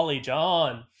to WALL-E,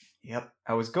 John. Yep.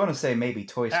 I was going to say maybe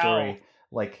Toy Story,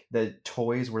 like the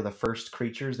toys were the first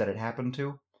creatures that it happened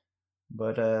to.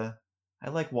 But I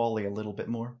like WALL-E a little bit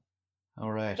more.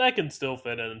 All right. I can still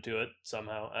fit into it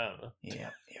somehow. I don't know. Yeah.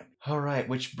 All right,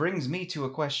 which brings me to a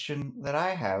question that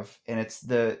I have, and it's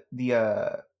the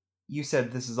you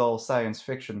said this is all science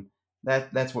fiction.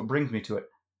 That's what brings me to it.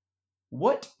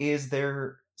 What is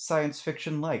their science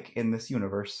fiction like in this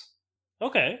universe?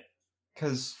 Okay.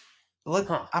 Because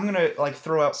I'm gonna like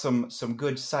throw out some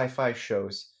good sci-fi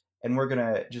shows, and we're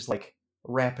gonna just like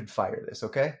rapid fire this,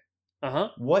 okay?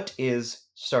 What is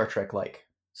Star Trek like?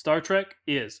 Star Trek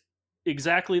is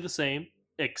exactly the same,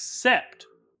 except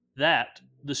that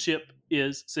the ship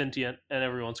is sentient and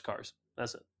everyone's cars.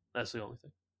 That's it. That's the only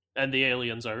thing. And the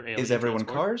aliens are alien. Is everyone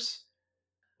cars?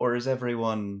 Or is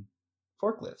everyone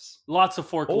forklifts? Lots of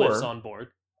forklifts on board.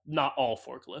 Not all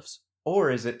forklifts.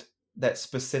 Or is it that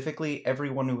specifically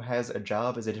everyone who has a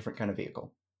job is a different kind of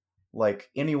vehicle? Like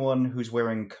anyone who's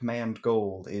wearing command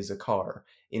gold is a car.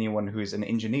 Anyone who's an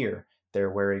engineer,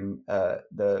 they're wearing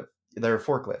their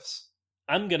forklifts.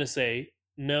 I'm going to say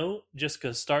no, just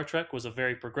because Star Trek was a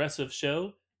very progressive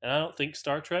show, and I don't think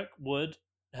Star Trek would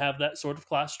have that sort of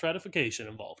class stratification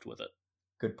involved with it.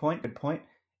 Good point.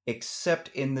 Except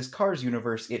in this Cars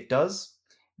universe, it does.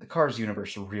 The Cars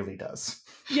universe really does.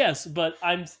 Yes, but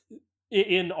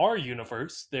in our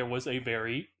universe, there was a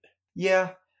very... Yeah,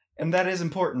 and that is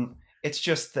important. It's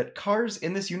just that Cars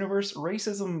in this universe,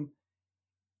 racism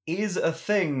is a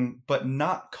thing, but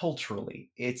not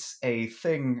culturally. It's a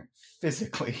thing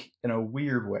physically, in a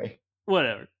weird way.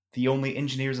 Whatever. The only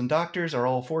engineers and doctors are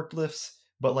all forklifts,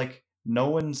 but like no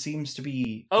one seems to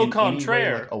be in any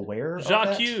way, like, aware of Jacques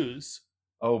that. Hughes.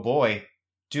 Oh boy,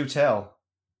 do tell.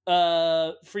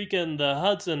 Freaking the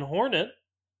Hudson Hornet,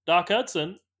 Doc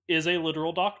Hudson, is a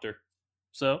literal doctor.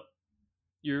 So,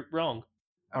 you're wrong.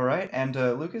 All right, and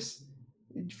Lucas,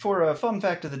 for a fun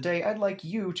fact of the day, I'd like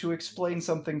you to explain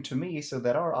something to me so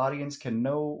that our audience can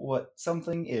know what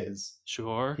something is.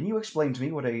 Sure. Can you explain to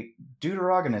me what a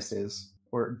deuteragonist is?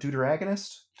 Or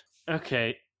deuteragonist?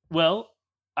 Okay, well,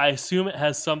 I assume it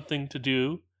has something to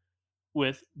do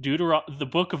with the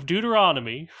book of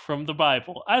Deuteronomy from the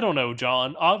Bible. I don't know,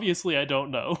 John. Obviously, I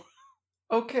don't know.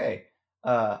 Okay.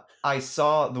 I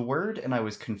saw the word and I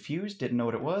was confused, didn't know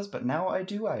what it was, but now I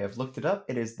do. I have looked it up.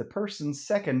 It is the person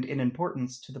second in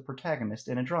importance to the protagonist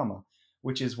in a drama,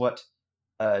 which is what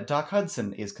Doc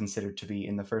Hudson is considered to be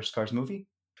in the first Cars movie.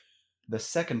 The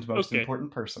second most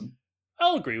important person.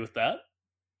 I'll agree with that.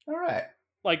 All right.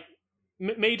 Like,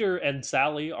 Mater and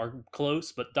Sally are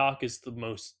close, but Doc is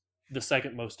the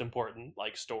second most important,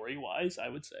 like, story-wise, I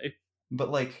would say.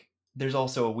 But, like, there's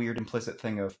also a weird implicit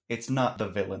thing of, it's not the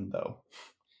villain, though.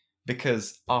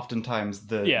 Because oftentimes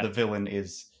the villain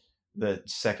is the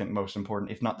second most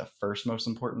important, if not the first most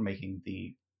important, making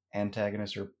the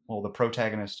antagonist, or, well, the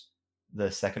protagonist,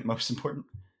 the second most important.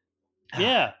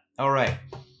 Yeah. All right.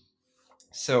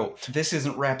 So, this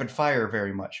isn't rapid fire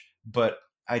very much, but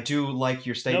I do like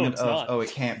your statement not.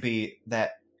 it can't be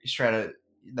that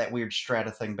weird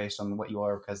strata thing based on what you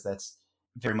are, because that's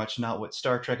very much not what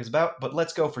Star Trek is about. But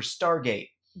let's go for Stargate.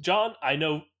 John, I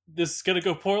know this is going to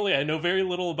go poorly. I know very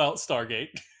little about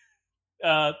Stargate.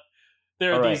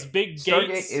 There are these big gates.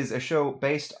 Stargate is a show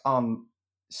based on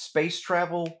space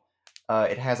travel.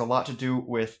 It has a lot to do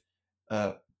with,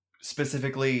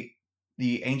 specifically,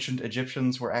 the ancient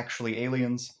Egyptians were actually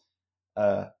aliens.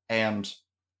 And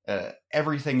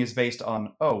everything is based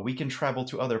on, we can travel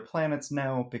to other planets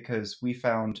now because we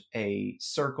found a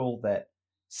circle that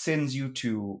sends you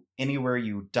to anywhere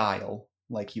you dial.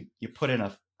 Like, you put in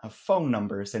a phone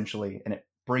number, essentially, and it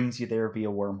brings you there via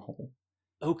wormhole.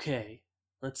 Okay,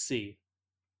 let's see.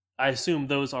 I assume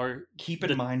those are... Keep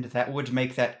in mind, that would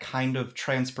make that kind of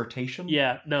transportation.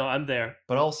 Yeah, no, I'm there.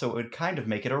 But also, it would kind of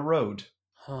make it a road.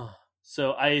 Huh.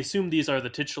 So, I assume these are the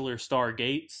titular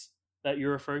Stargates that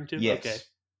you're referring to? Yes. Okay.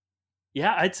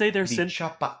 Yeah, I'd say they're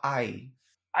sentient.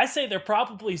 I say they're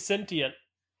probably sentient,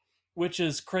 which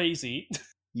is crazy.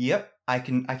 Yep, I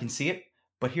can see it.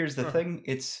 But here's the thing,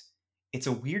 it's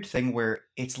a weird thing where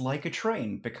it's like a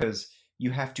train, because you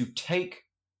have to take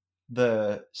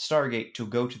the Stargate to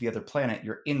go to the other planet.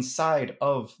 You're inside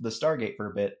of the Stargate for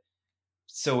a bit.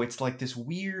 So it's like this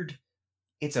weird,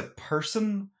 it's a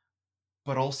person,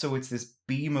 but also it's this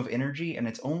beam of energy, and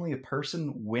it's only a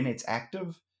person when it's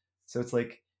active. So it's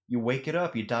like, you wake it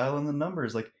up, you dial in the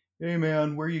numbers, like, hey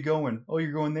man, where are you going? Oh,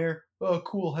 you're going there? Oh,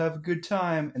 cool, have a good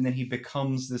time. And then he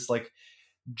becomes this, like,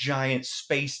 giant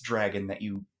space dragon that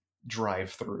you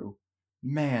drive through.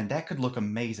 Man, that could look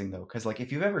amazing, though, because, like,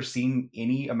 if you've ever seen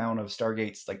any amount of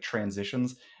Stargate's, like,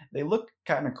 transitions, they look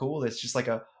kind of cool. It's just like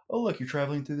look, you're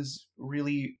traveling through this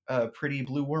really pretty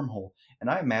blue wormhole. And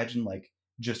I imagine, like,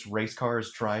 just race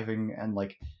cars driving and,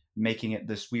 like, making it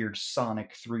this weird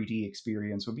sonic 3D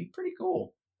experience would be pretty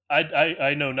cool.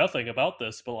 I know nothing about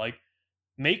this, but, like,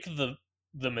 make the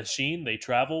machine they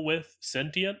travel with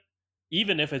sentient,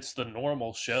 even if it's the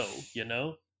normal show, you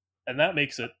know? And that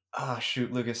makes it...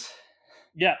 shoot, Lucas.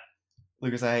 Yeah.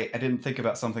 Lucas, I didn't think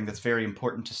about something that's very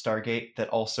important to Stargate that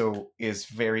also is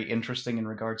very interesting in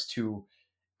regards to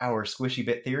our squishy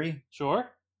bit theory. Sure.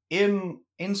 In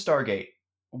Stargate,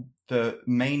 the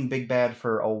main big bad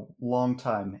for a long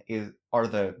time are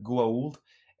the Goa'uld,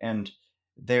 and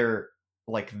they're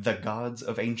like the gods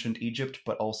of ancient Egypt,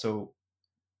 but also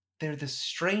they're this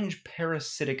strange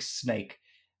parasitic snake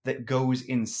that goes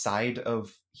inside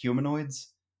of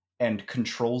humanoids and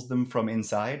controls them from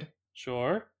inside.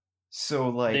 Sure. So,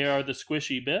 like... They are the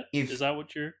squishy bit? Is that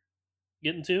what you're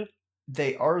getting to?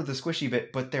 They are the squishy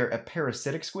bit, but they're a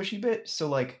parasitic squishy bit. So,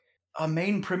 like, a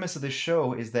main premise of this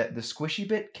show is that the squishy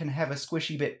bit can have a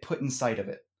squishy bit put inside of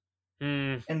it.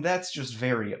 And that's just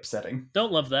very upsetting.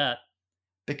 Don't love that.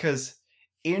 Because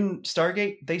in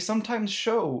Stargate, they sometimes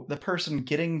show the person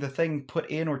getting the thing put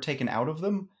in or taken out of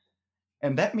them.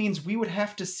 And that means we would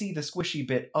have to see the squishy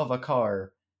bit of a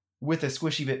car with a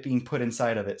squishy bit being put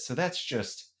inside of it. So that's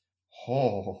just...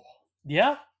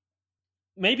 Yeah?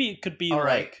 Maybe it could be all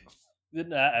like...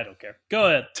 Right. I don't care. Go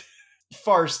ahead.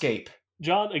 Farscape.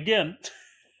 John, again,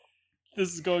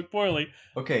 this is going poorly.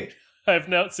 Okay. I have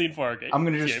not seen Farscape. I'm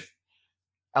going to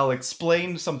I'll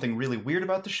explain something really weird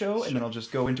about the show, and then I'll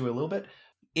just go into it a little bit.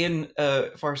 In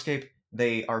Farscape,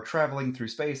 they are traveling through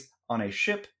space on a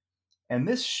ship, and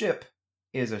this ship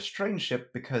is a strange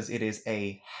ship because it is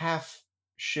a half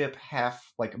ship,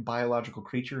 half like biological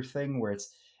creature thing, where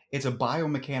it's a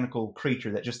biomechanical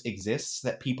creature that just exists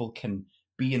that people can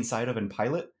be inside of and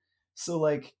pilot. So,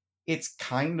 like, it's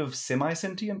kind of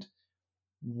semi-sentient.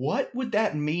 What would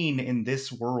that mean in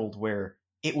this world where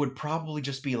it would probably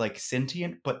just be, like,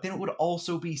 sentient, but then it would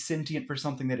also be sentient for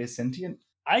something that is sentient?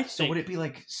 So would it be,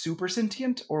 like, super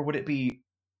sentient, or would it be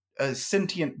a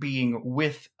sentient being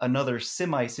with another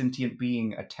semi-sentient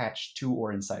being attached to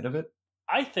or inside of it?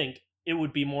 I think it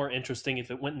would be more interesting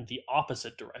if it went in the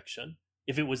opposite direction.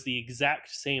 If it was the exact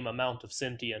same amount of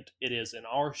sentient it is in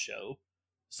our show,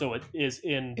 so it is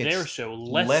in their show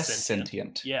less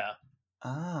sentient. Yeah.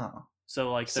 Ah.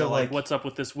 So, like, they're like, what's up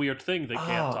with this weird thing that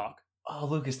can't talk? Oh,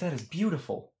 Lucas, that is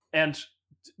beautiful. And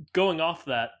going off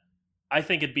that, I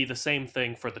think it'd be the same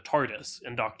thing for the TARDIS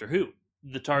in Doctor Who.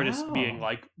 The TARDIS being Oh.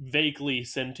 like vaguely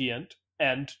sentient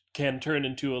and can turn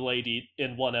into a lady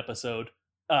in one episode.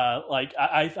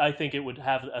 I think it would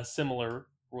have a similar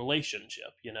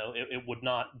relationship. It would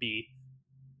not be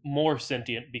more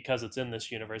sentient because it's in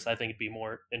this universe. I think it'd be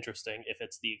more interesting if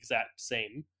it's the exact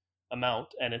same amount,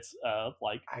 and it's I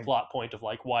plot point of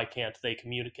like, why can't they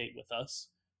communicate with us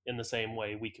in the same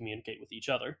way we communicate with each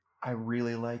other? I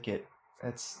really like it.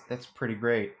 That's pretty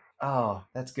great. Oh,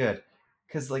 that's good.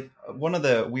 Because like one of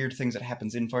the weird things that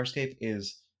happens in Farscape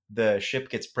is the ship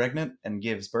gets pregnant and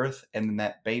gives birth, and then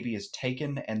that baby is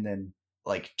taken and then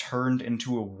like turned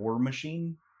into a war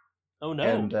machine. Oh no.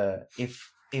 And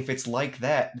if it's like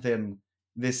that, then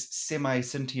this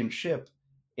semi-sentient ship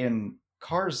in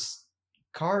Carscape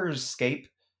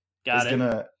Got is it.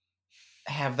 gonna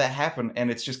have that happen,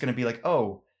 and it's just gonna be like,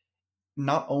 oh,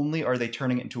 not only are they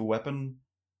turning it into a weapon,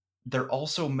 they're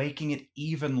also making it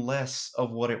even less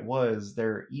of what it was.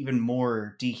 They're even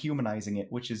more dehumanizing it,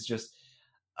 which is just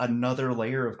another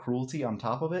layer of cruelty on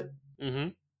top of it. Mm-hmm.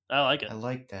 I like it. I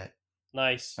like that.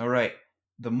 Nice. All right.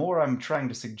 The more I'm trying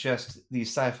to suggest these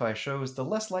sci-fi shows, the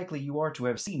less likely you are to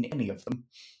have seen any of them.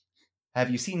 Have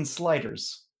you seen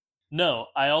Sliders? No,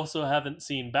 I also haven't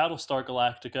seen Battlestar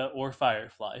Galactica or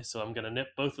Firefly, so I'm gonna nip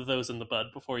both of those in the bud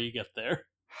before you get there.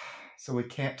 So we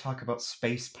can't talk about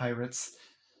space pirates.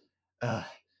 All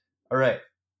right.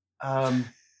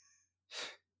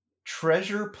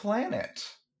 Treasure Planet.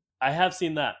 I have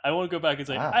seen that. I want to go back and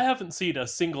say Ah. I haven't seen a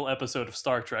single episode of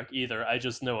Star Trek either. I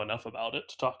just know enough about it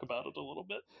to talk about it a little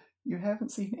bit. You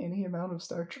haven't seen any amount of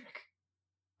Star Trek?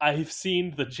 I've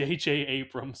seen the J.J.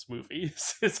 Abrams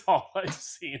movies. Is all I've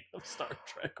seen of Star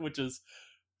Trek, which is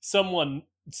someone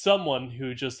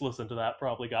who just listened to that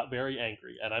probably got very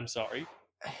angry, and I'm sorry.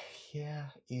 Yeah.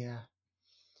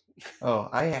 Oh,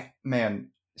 man,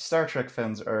 Star Trek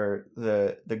fans are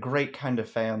the great kind of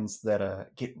fans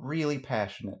that get really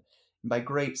passionate. And by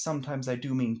great, sometimes I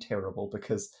do mean terrible,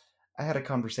 because I had a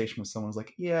conversation with someone who was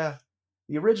like, yeah,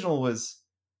 the original was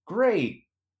great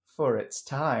for its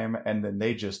time, and then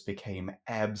they just became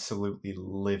absolutely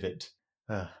livid.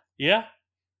 Yeah.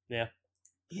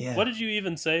 Yeah. What did you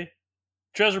even say?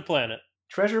 Treasure Planet.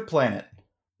 Treasure Planet.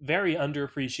 Very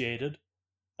underappreciated.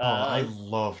 Oh, I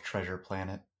love Treasure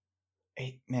Planet.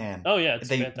 Man. Oh yeah, it's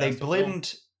they fantastic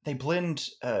blend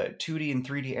 2D and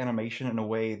 3D animation in a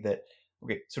way that,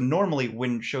 okay, so normally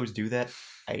when shows do that,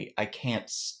 I can't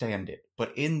stand it.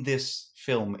 But in this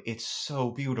film, it's so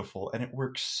beautiful and it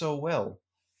works so well.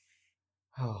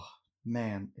 Oh,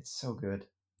 man, it's so good.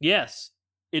 Yes,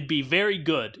 it'd be very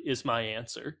good is my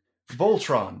answer.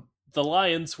 Voltron. The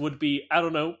lions would be, I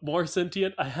don't know, more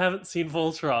sentient. I haven't seen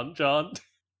Voltron, John.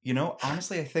 You know,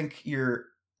 honestly, I think you're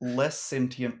less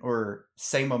sentient or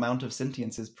same amount of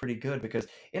sentience is pretty good, because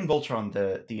in Voltron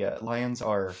the lions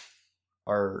are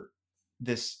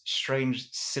this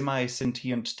strange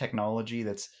semi-sentient technology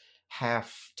that's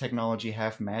half technology,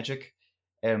 half magic,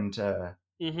 and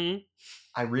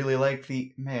I really like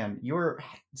your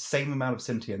same amount of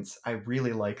sentience. I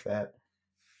really like that.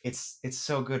 It's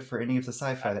so good for any of the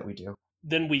sci-fi that we do.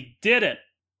 Then we did it.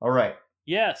 All right.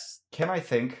 Yes. Can I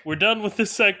think? We're done with this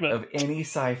segment. Of any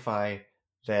sci-fi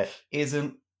that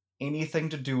isn't anything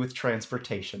to do with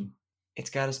transportation. It's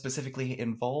got to specifically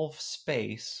involve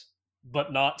space.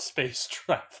 But not space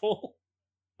travel.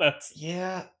 That's...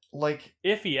 Yeah, like...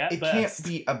 iffy at best. It can't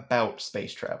be about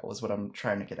space travel, is what I'm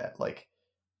trying to get at. Like,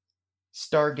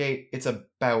 Stargate, it's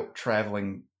about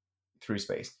traveling through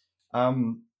space.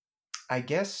 I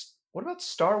guess, what about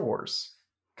Star Wars?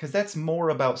 Because that's more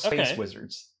about space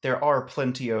wizards. There are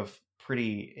plenty of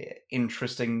pretty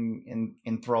interesting and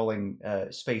enthralling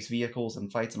space vehicles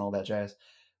and fights and all that jazz,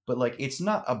 but like it's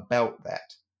not about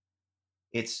that.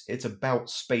 It's about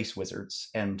space wizards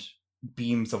and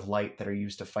beams of light that are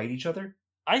used to fight each other.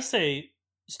 I say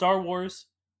Star Wars,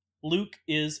 Luke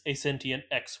is a sentient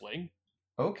X-Wing.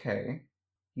 Okay.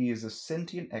 He is a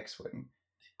sentient X-Wing.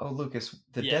 Oh, Lucas,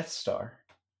 the Death Star.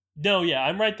 No, yeah,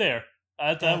 I'm right there.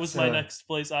 That was my next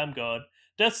place I'm going.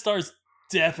 Death Star's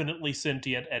definitely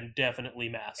sentient and definitely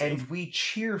massive. And we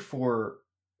cheer for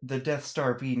the Death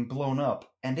Star being blown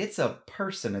up, and it's a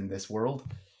person in this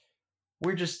world.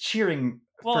 We're just cheering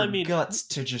for guts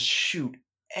to just shoot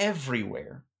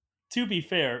everywhere. To be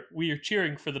fair, we are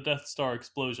cheering for the Death Star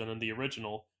explosion in the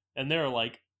original, and there are,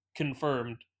 like,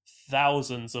 confirmed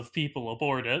thousands of people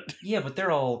aboard it. Yeah, but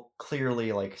they're all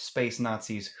clearly, like, space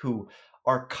Nazis who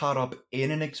are caught up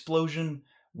in an explosion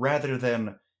rather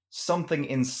than something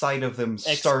inside of them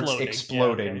starts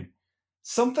exploding. Yeah, okay.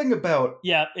 Something about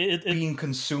being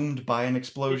consumed by an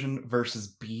explosion versus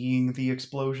being the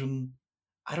explosion.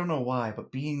 I don't know why,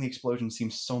 but being the explosion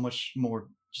seems so much more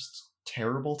just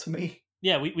terrible to me.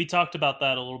 Yeah, we talked about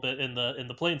that a little bit in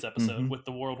the planes episode Mhm. with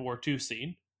the World War II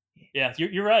scene. Yeah,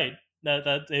 you're right.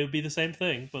 That it would be the same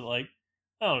thing, but like,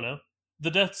 I don't know.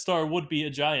 The Death Star would be a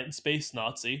giant space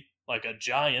Nazi, like a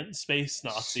giant space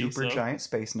Nazi. Super So giant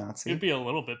space Nazi. it'd be a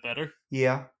little bit better.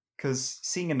 Yeah, because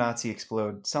seeing a Nazi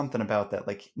explode, something about that,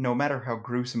 like, no matter how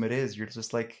gruesome it is, you're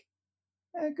just like,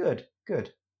 good.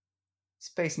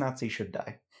 Space Nazi should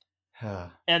die.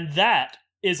 And that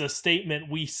is a statement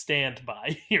we stand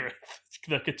by here at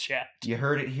the Kachat. You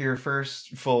heard it here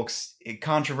first, folks. A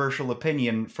controversial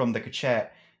opinion from the Kachat.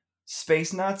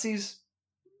 Space Nazis,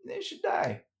 they should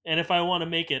die. And if I want to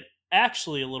make it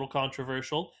actually a little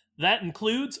controversial, that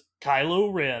includes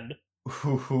Kylo Ren.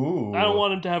 Ooh. I don't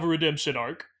want him to have a redemption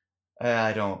arc.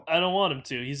 I don't. I don't want him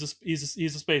to. He's a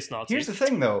space Nazi. Here's the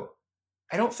thing, though.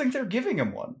 I don't think they're giving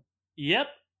him one. Yep.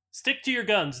 Stick to your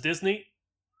guns, Disney.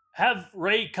 Have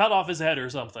Rey cut off his head or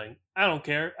something. I don't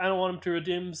care. I don't want him to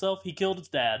redeem himself. He killed his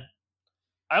dad.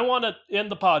 I want to end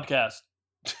the podcast.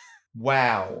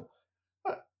 Wow.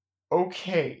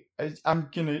 Okay. I'm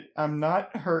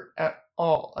not hurt at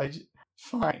all.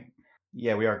 Fine.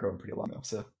 Yeah, we are going pretty long, though,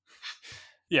 so.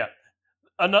 Yeah.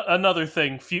 Another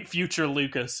thing future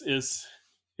Lucas is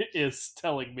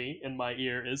telling me in my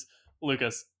ear is,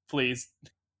 Lucas, please.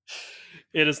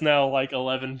 It is now like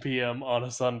 11 p.m. on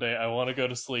a Sunday. I want to go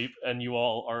to sleep, and you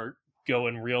all are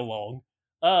going real long.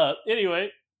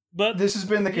 Anyway, but this has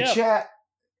been the yeah.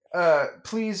 Kachat.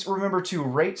 Please remember to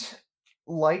rate,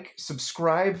 like,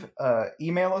 subscribe,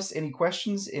 email us any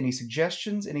questions, any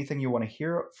suggestions, anything you want to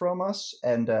hear from us,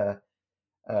 and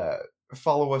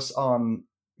follow us on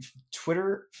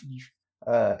Twitter.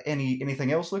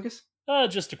 Anything else, Lucas?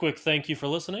 Just a quick thank you for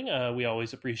listening. We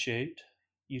always appreciate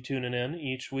you tuning in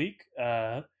each week.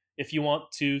 If you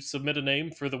want to submit a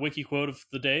name for the wiki quote of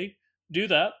the day, do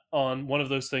that on one of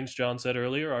those things John said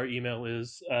earlier. Our email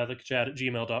is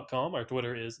thekachat@gmail.com. Our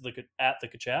Twitter is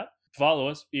 @thekachat. Follow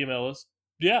us, email us.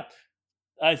 Yeah,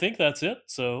 I think that's it.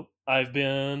 So I've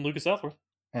been Lucas Southworth.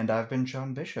 And I've been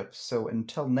John Bishop. So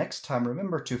until next time,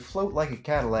 remember to float like a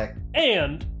Cadillac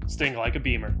and sting like a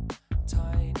beamer.